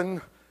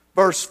 11,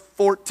 verse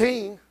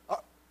 14,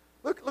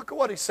 look at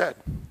what he said.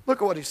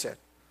 Look at what he said.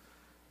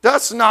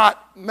 Does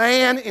not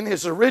man in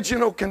his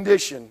original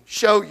condition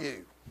show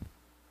you?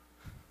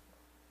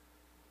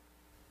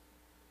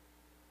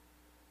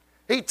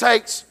 He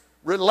takes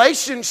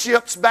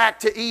relationships back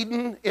to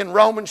Eden in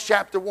Romans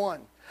chapter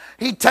 1.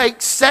 He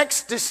takes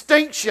sex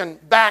distinction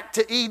back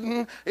to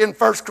Eden in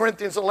 1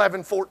 Corinthians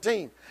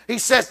 11:14. He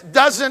says,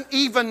 doesn't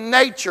even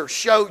nature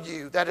show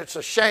you that it's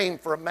a shame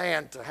for a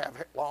man to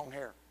have long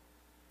hair?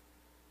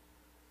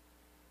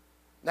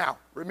 Now,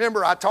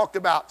 remember I talked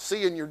about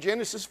seeing your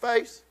Genesis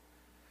face?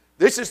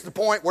 This is the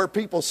point where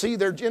people see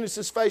their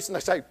Genesis face and they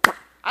say,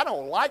 I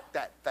don't like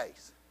that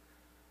face.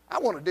 I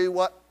want to do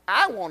what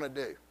I want to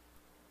do.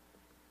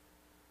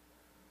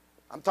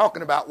 I'm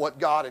talking about what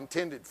God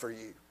intended for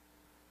you.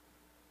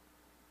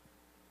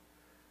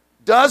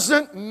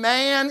 Doesn't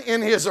man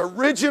in his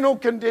original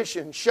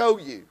condition show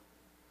you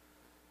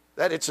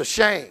that it's a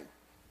shame?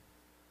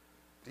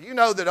 Do you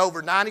know that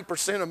over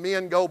 90% of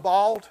men go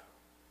bald?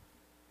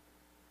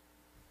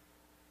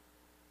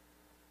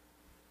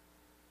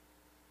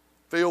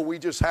 Phil, we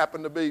just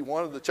happen to be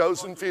one of the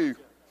chosen few.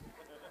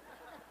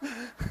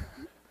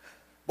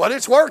 But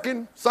it's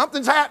working.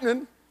 Something's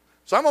happening.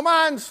 Some of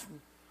mine's,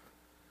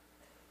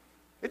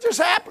 it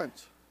just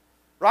happens.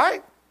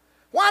 Right?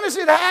 Why does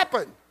it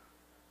happen?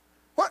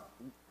 What?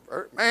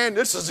 Man,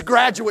 this is a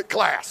graduate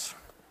class.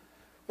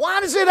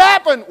 Why does it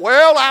happen?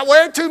 Well, I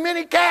wear too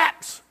many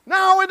caps.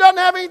 No, it doesn't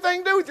have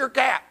anything to do with your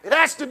cap. It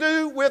has to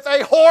do with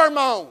a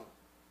hormone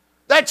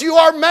that you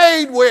are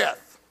made with.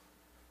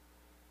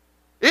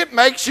 It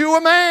makes you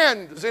a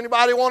man. Does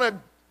anybody want to?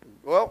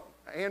 Well,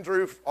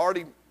 Andrew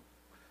already.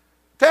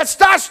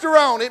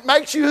 Testosterone. It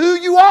makes you who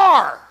you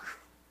are.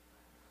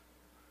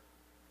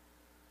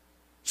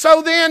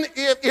 So then,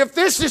 if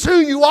this is who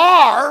you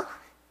are,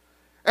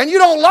 and you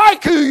don't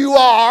like who you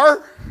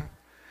are,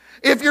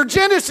 if your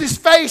Genesis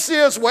face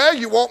is, well,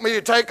 you want me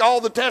to take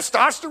all the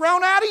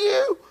testosterone out of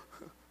you?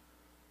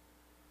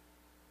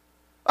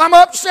 I'm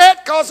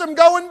upset because I'm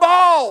going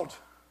bald.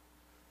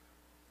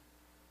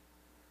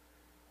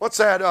 What's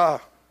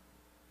that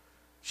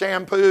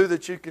shampoo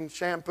that you can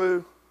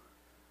shampoo?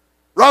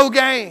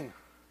 Rogaine.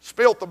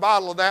 Spilt the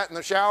bottle of that in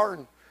the shower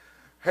and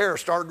hair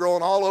started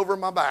growing all over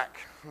my back.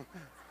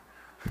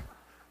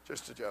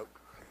 Just a joke.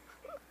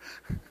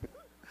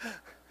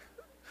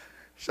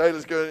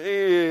 Shayla's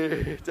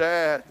going,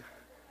 Dad.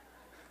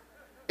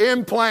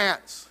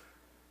 Implants.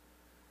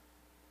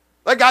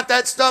 They got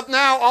that stuff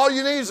now. All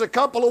you need is a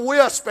couple of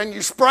wisps and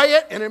you spray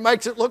it and it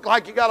makes it look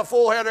like you got a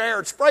full head of hair.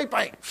 It's spray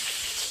paint.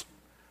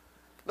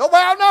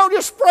 Nobody will know,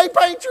 just spray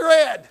paint your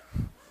head.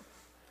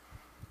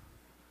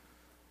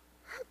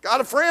 Got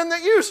a friend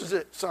that uses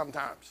it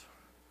sometimes.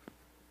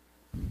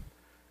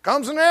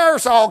 Comes in an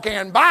aerosol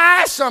can.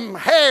 Buy some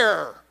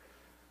hair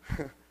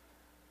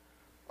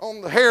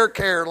on the hair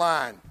care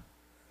line.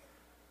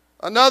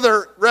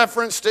 Another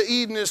reference to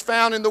Eden is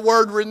found in the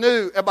word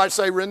renew. Everybody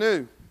say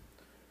renew.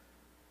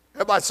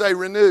 Everybody say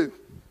renew.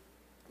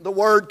 The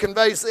word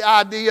conveys the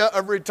idea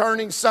of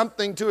returning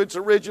something to its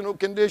original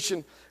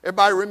condition.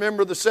 Everybody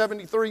remember the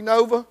 73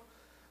 Nova?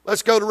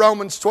 Let's go to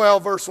Romans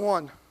 12, verse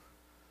 1.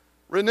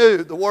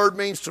 Renew. The word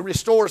means to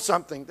restore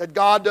something. That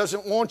God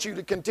doesn't want you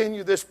to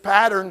continue this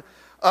pattern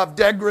of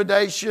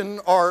degradation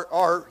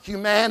or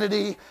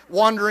humanity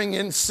wandering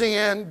in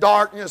sin,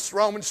 darkness.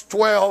 Romans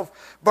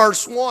 12,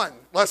 verse 1.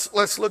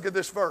 Let's look at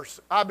this verse.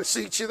 I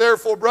beseech you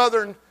therefore,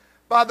 brethren,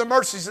 by the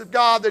mercies of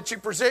God, that you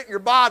present your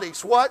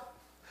bodies, what?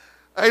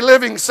 A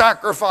living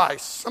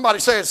sacrifice. Somebody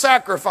say a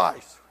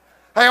sacrifice.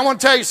 Hey, I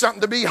want to tell you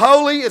something. To be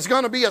holy is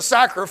going to be a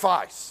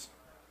sacrifice.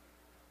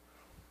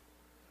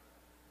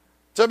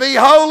 To be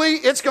holy,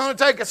 it's going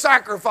to take a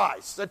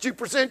sacrifice. That you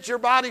present your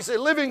bodies a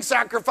living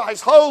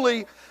sacrifice,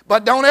 holy,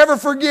 but don't ever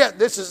forget,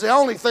 this is the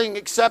only thing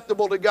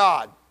acceptable to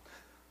God.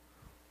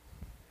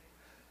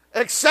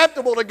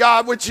 Acceptable to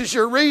God, which is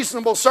your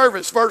reasonable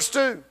service. Verse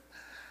 2.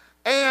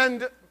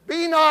 And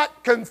be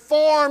not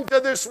conformed to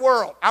this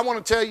world. I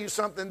want to tell you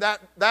something,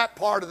 that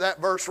part of that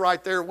verse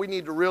right there, we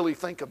need to really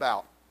think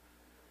about.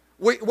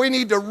 We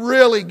need to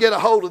really get a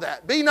hold of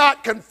that. Be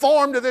not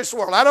conformed to this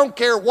world. I don't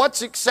care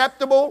what's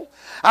acceptable.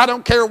 I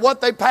don't care what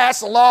they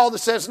pass a law that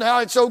says now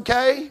it's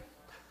okay.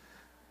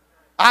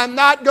 I'm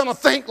not going to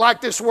think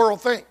like this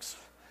world thinks.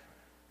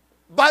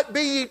 But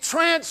be ye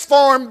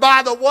transformed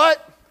by the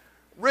what?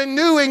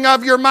 Renewing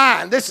of your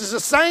mind. This is the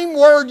same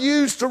word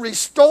used to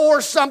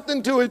restore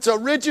something to its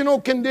original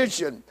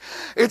condition.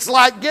 It's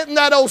like getting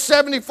that old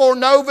 74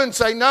 Nova and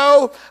say,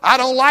 no, I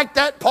don't like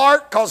that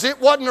part because it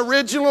wasn't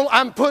original.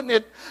 I'm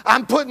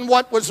putting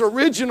what was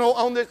original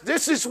on this.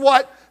 This is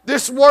what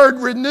this word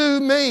renew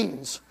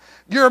means.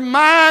 Your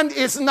mind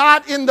is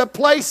not in the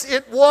place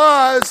it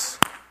was.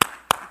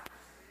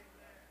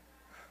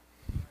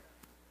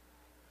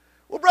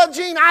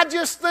 well, Gene, I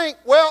just think.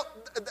 Well,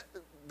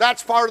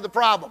 that's part of the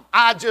problem.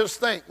 I just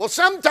think. Well,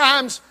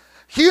 sometimes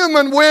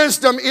human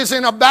wisdom is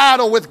in a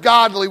battle with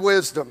godly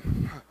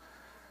wisdom.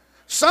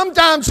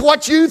 Sometimes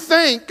what you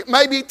think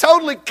may be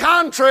totally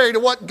contrary to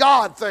what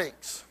God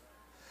thinks.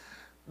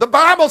 The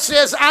Bible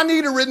says I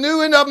need a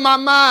renewing of my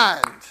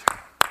mind.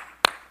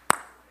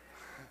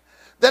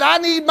 That I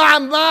need my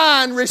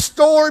mind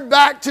restored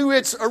back to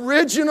its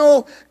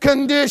original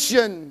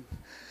condition.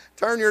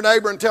 Turn to your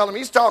neighbor and tell him,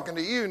 he's talking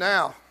to you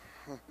now.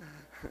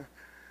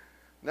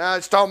 Now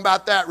it's talking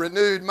about that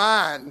renewed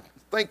mind,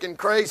 thinking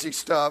crazy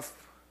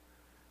stuff.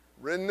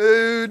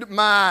 Renewed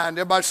mind.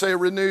 Everybody say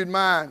renewed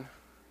mind.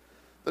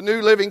 The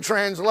New Living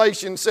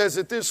Translation says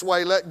it this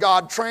way: let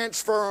God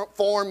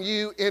transform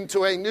you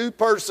into a new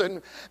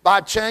person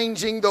by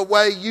changing the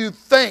way you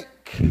think.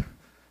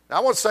 Now I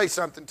want to say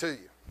something to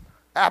you.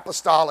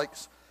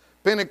 Apostolics,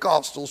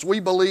 Pentecostals, we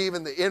believe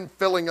in the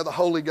infilling of the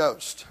Holy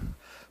Ghost.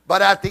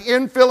 But at the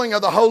infilling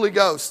of the Holy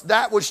Ghost,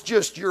 that was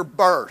just your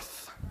birth.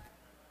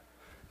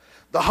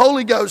 The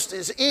Holy Ghost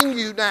is in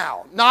you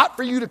now, not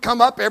for you to come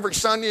up every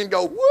Sunday and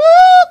go, whoop,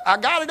 I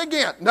got it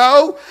again.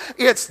 No,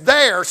 it's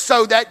there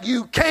so that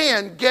you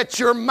can get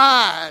your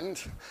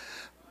mind.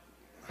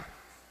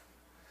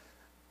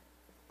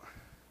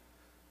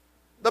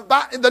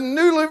 The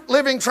New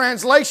Living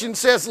Translation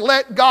says,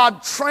 let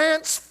God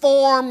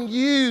transform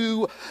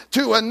you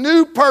to a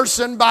new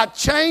person by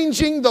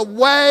changing the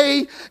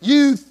way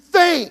you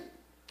think.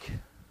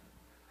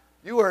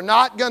 You are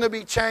not going to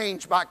be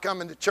changed by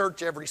coming to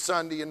church every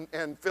Sunday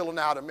and filling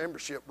out a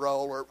membership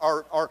roll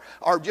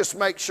or just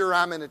make sure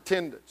I'm in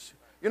attendance.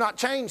 You're not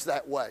changed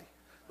that way.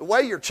 The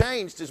way you're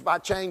changed is by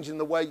changing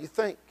the way you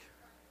think.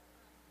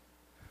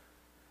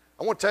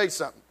 I want to tell you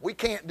something. We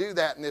can't do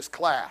that in this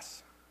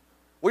class.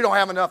 We don't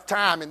have enough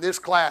time in this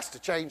class to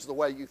change the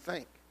way you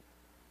think.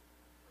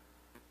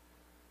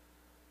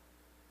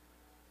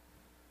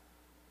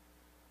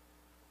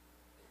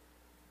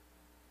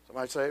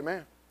 Somebody say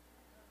amen.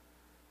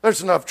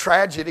 There's enough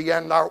tragedy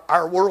in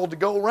our world to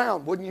go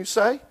around, wouldn't you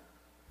say?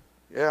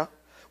 Yeah.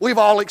 We've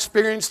all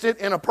experienced it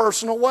in a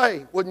personal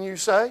way, wouldn't you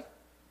say?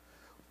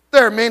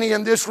 There are many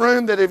in this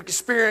room that have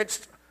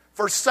experienced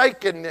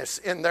forsakenness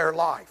in their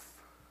life.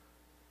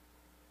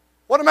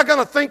 What am I going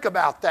to think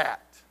about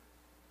that?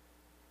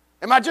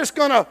 Am I just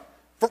going to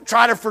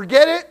try to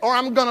forget it, or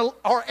am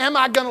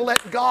I going to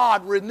let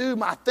God renew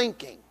my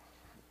thinking?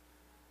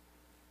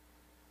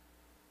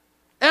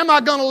 Am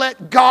I going to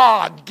let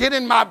God get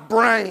in my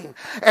brain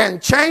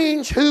and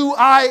change who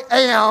I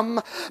am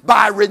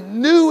by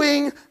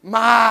renewing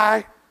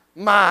my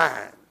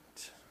mind?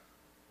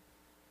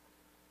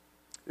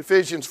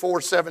 Ephesians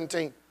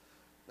 4:17.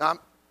 Now,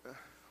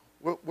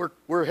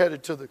 we're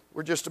headed to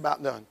we're just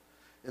about done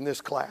in this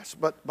class,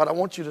 but I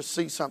want you to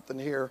see something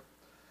here.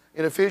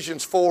 In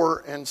Ephesians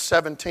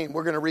 4:17,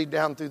 we're going to read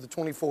down through the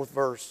 24th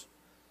verse.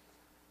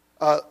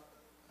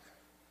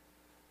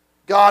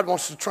 God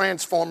wants to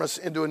transform us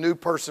into a new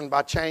person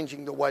by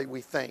changing the way we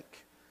think.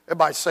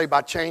 Everybody say,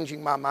 by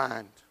changing my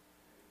mind.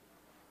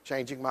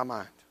 Changing my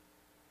mind.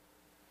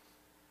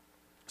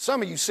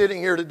 Some of you sitting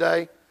here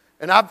today,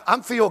 and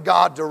I feel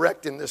God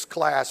directing this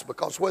class,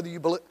 because whether you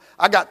believe,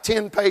 I got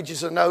 10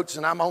 pages of notes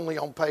and I'm only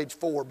on page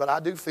 4, but I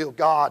do feel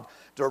God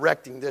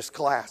directing this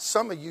class.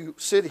 Some of you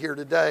sit here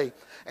today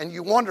and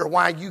you wonder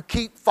why you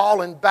keep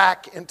falling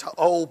back into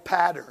old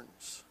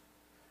patterns.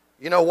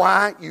 You know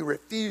why? You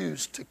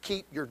refuse to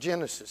keep your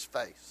Genesis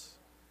face.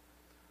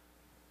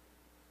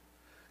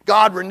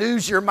 God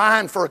renews your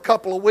mind for a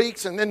couple of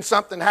weeks and then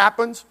something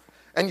happens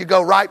and you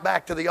go right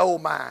back to the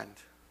old mind.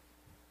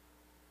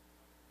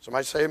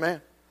 Somebody say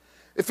amen.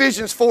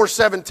 Ephesians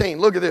 4:17.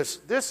 Look at this.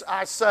 This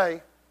I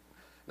say.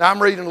 Now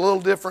I'm reading a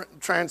little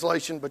different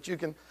translation, but you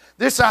can.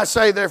 This I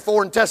say,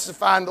 therefore, and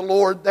testify in the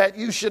Lord, that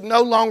you should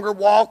no longer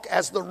walk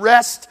as the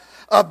rest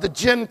of the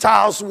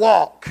Gentiles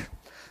walk.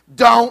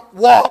 Don't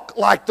walk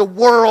like the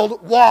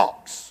world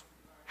walks.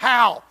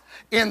 How?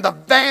 In the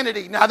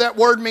vanity. Now that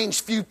word means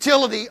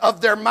futility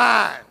of their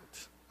mind.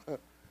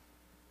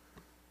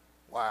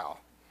 Wow.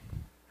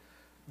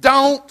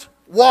 Don't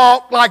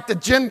walk like the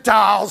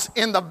Gentiles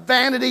in the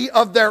vanity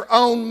of their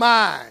own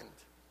mind.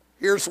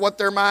 Here's what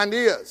their mind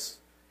is.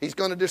 He's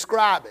going to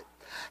describe it.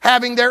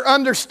 Having their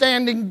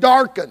understanding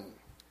darkened,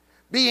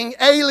 being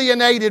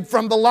alienated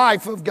from the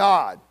life of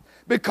God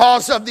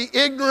because of the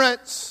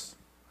ignorance.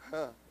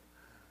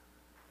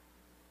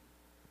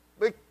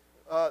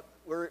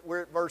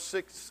 We're at verse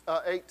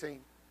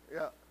 18.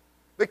 Yeah.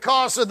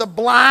 Because of the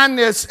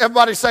blindness,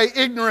 everybody say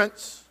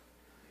ignorance.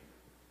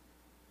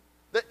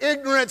 The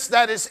ignorance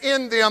that is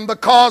in them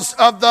because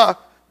of the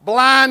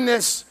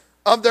blindness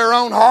of their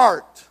own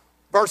heart.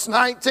 Verse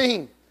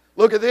 19,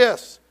 look at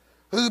this.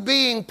 Who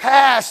being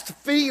past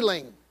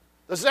feeling.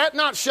 Does that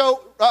not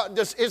show,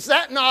 is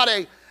that not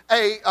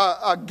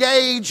a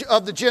gauge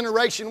of the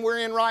generation we're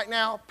in right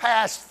now?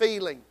 Past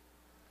feeling.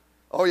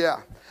 Oh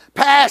yeah.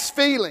 Past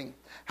feeling.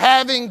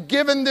 Having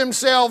given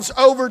themselves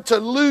over to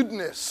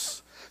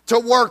lewdness, to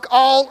work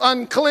all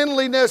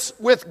uncleanliness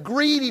with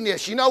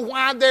greediness. You know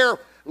why they're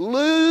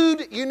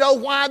Lewd, you know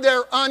why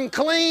they're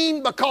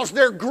unclean? Because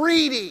they're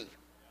greedy.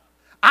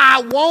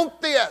 I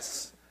want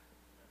this.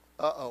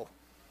 Uh-oh.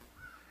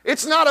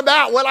 It's not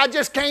about, well, I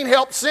just can't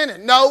help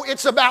sinning. No,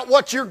 it's about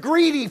what you're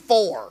greedy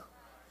for.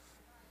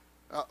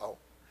 Uh-oh.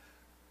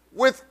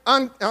 With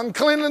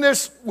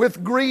uncleanliness,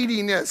 with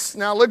greediness.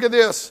 Now look at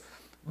this.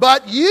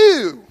 But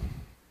you,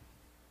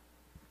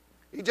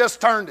 he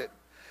just turned it.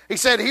 He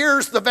said,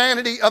 here's the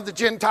vanity of the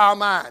Gentile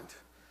mind.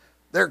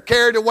 They're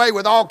carried away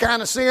with all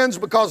kind of sins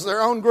because of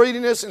their own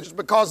greediness, and it's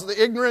because of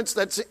the ignorance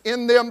that's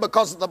in them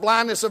because of the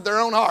blindness of their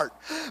own heart.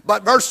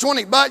 But verse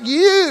 20, but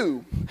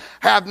you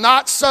have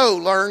not so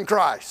learned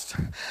Christ.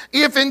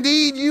 If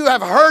indeed you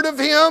have heard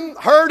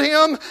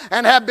him,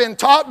 and have been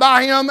taught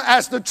by him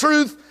as the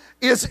truth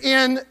is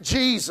in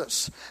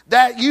Jesus,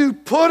 that you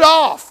put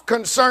off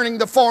concerning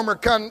the former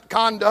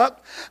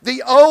conduct,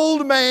 the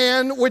old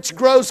man which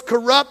grows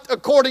corrupt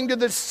according to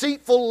the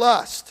deceitful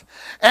lust,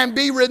 and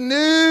be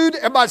renewed,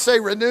 everybody say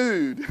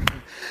renewed,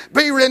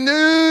 be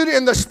renewed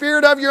in the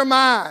spirit of your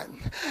mind,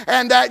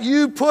 and that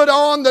you put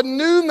on the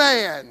new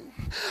man,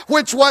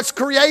 which was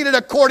created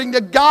according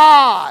to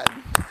God.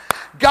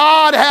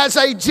 God has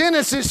a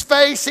Genesis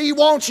face He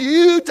wants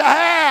you to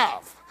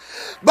have.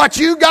 But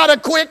you got to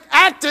quit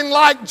acting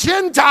like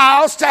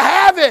Gentiles to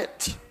have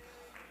it.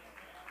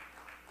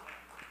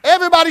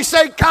 Everybody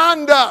say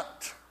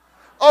conduct.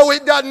 Oh,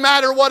 it doesn't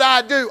matter what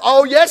I do.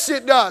 Oh, yes,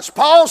 it does.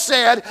 Paul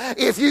said,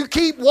 if you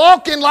keep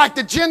walking like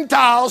the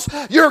Gentiles,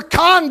 your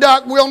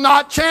conduct will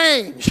not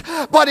change.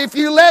 But if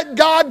you let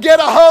God get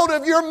a hold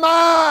of your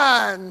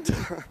mind,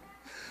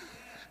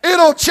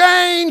 it'll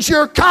change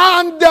your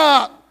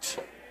conduct.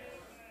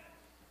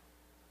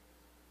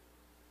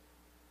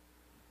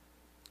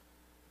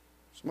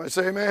 Somebody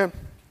say amen.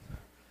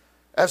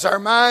 As our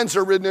minds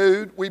are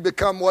renewed, we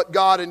become what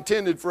God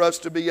intended for us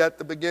to be at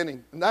the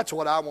beginning. And that's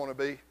what I want to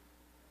be.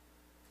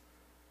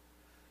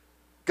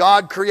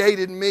 God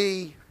created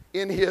me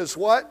in His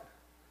what?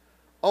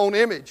 Own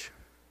image.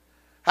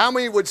 How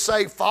many would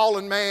say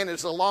fallen man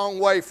is a long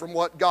way from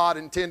what God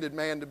intended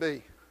man to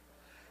be?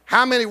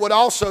 How many would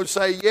also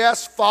say,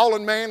 yes,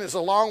 fallen man is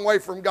a long way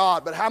from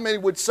God, but how many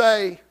would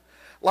say,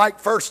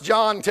 like 1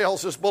 John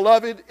tells us,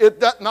 beloved, it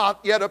doth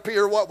not yet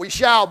appear what we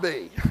shall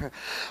be,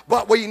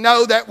 but we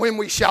know that when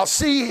we shall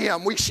see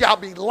Him, we shall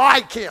be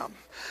like Him.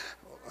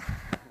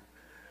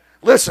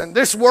 Listen,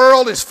 this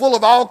world is full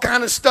of all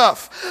kind of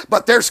stuff,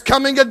 but there's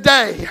coming a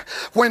day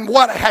when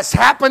what has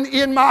happened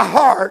in my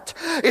heart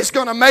is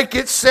going to make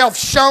itself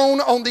shown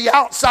on the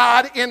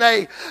outside in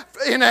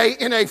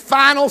a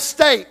final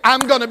state.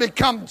 I'm going to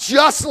become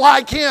just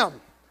like Him.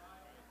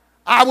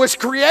 I was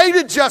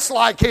created just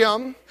like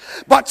Him,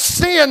 but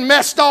sin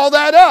messed all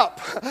that up.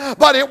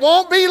 But it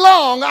won't be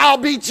long, I'll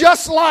be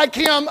just like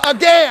Him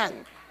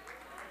again.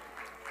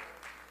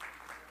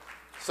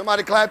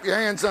 Somebody clap your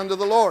hands unto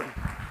the Lord.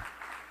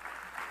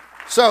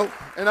 So,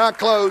 and I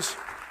close.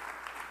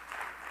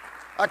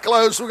 We're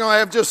going to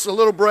have just a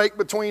little break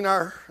between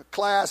our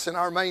class and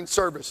our main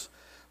service.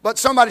 But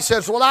somebody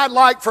says, well, I'd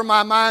like for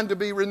my mind to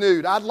be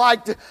renewed. I'd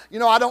like to,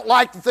 I don't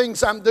like the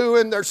things I'm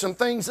doing. There's some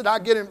things that I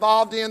get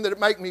involved in that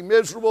make me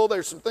miserable.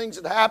 There's some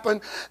things that happen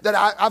that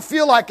I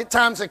feel like at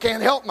times I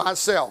can't help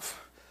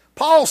myself.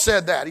 Paul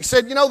said that. He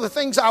said, the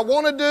things I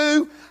want to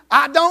do,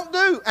 I don't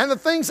do. And the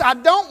things I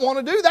don't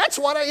want to do, that's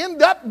what I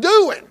end up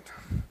doing.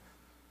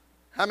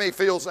 How many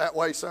feels that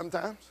way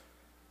sometimes?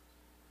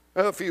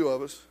 A few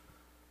of us.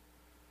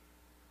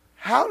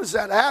 How does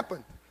that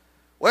happen?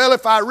 Well,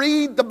 if I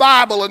read the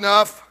Bible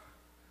enough,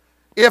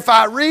 and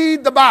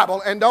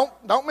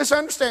don't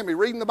misunderstand me,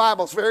 reading the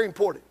Bible is very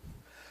important.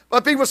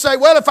 But people say,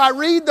 well, if I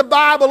read the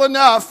Bible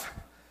enough,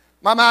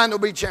 my mind will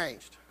be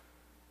changed.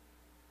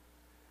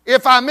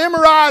 If I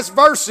memorize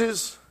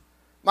verses,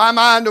 my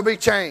mind will be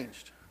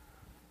changed.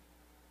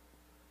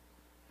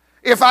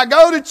 If I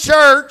go to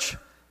church,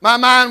 my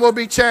mind will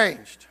be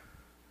changed.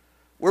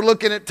 We're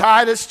looking at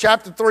Titus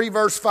chapter 3,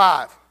 verse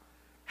 5.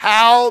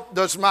 How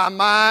does my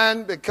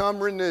mind become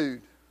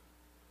renewed?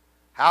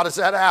 How does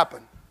that happen?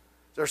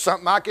 Is there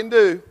something I can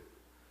do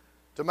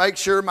to make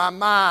sure my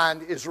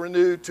mind is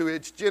renewed to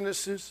its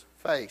Genesis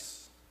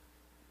face?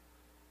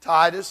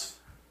 Titus,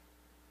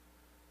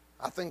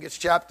 I think it's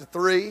chapter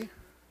 3,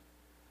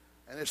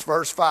 and it's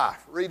verse 5.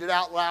 Read it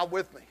out loud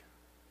with me.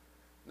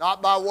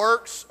 Not by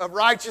works of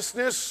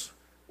righteousness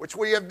which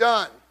we have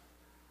done,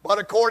 but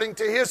according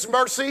to His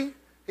mercy,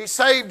 He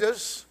saved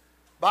us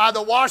by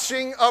the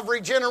washing of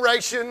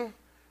regeneration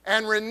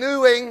and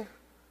renewing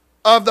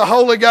of the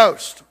Holy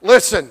Ghost.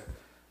 Listen,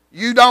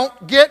 you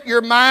don't get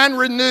your mind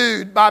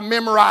renewed by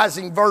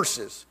memorizing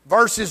verses.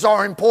 Verses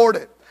are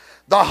important.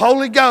 The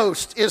Holy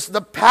Ghost is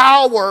the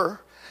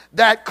power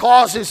that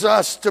causes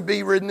us to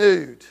be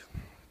renewed.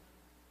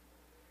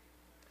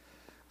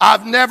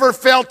 I've never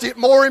felt it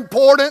more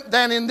important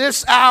than in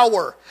this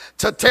hour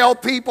to tell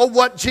people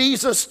what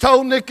Jesus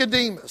told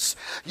Nicodemus.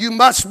 You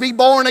must be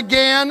born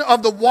again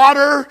of the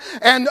water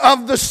and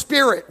of the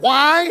Spirit.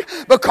 Why?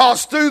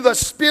 Because through the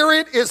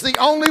Spirit is the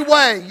only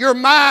way your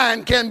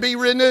mind can be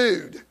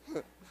renewed.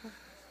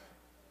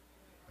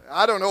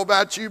 I don't know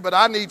about you, but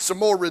I need some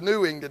more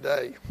renewing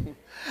today.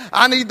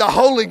 I need the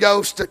Holy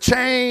Ghost to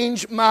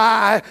change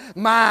my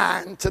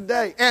mind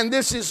today. And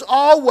this is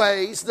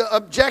always the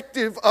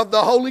objective of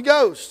the Holy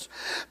Ghost,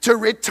 to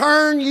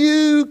return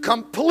you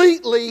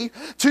completely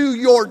to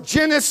your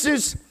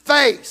Genesis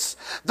face.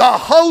 The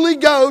Holy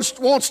Ghost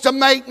wants to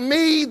make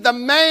me the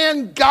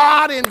man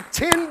God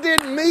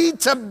intended me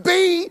to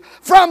be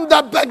from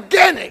the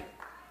beginning.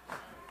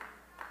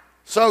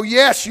 So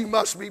yes, you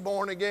must be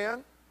born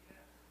again.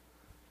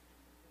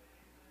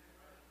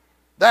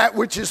 That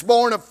which is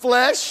born of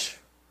flesh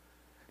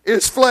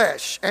is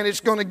flesh, and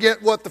it's going to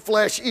get what the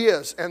flesh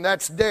is, and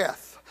that's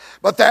death.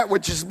 But that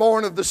which is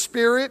born of the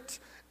Spirit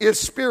is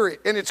spirit,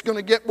 and it's going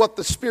to get what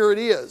the Spirit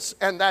is,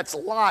 and that's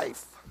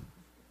life.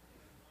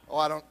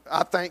 Oh,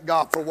 I thank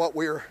God for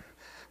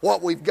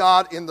what we've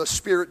got in the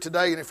Spirit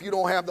today. And if you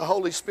don't have the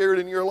Holy Spirit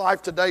in your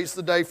life, today's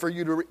the day for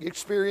you to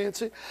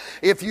experience it.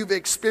 If you've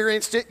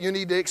experienced it, you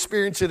need to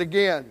experience it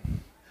again.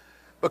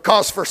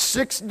 Because for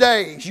 6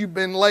 days you've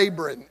been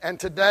laboring. And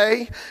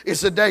today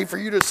is the day for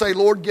you to say,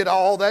 Lord, get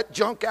all that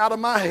junk out of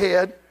my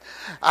head.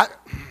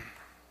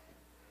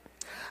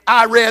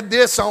 I read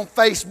this on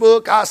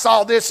Facebook. I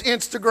saw this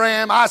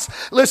Instagram.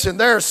 Listen,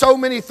 there are so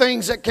many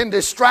things that can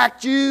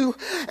distract you.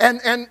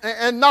 And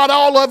not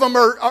all of them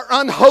are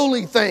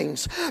unholy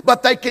things.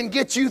 But they can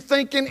get you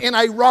thinking in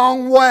a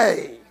wrong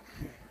way.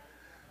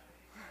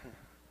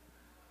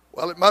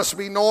 Well, it must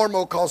be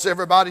normal because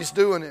everybody's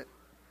doing it.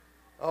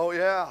 Oh,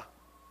 yeah.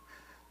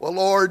 Well,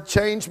 Lord,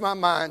 change my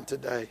mind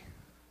today.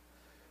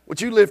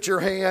 Would you lift your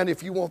hand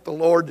if you want the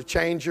Lord to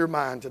change your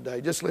mind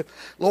today? Just lift.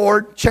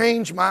 Lord,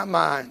 change my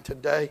mind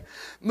today.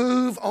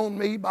 Move on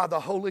me by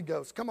the Holy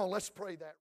Ghost. Come on, let's pray that.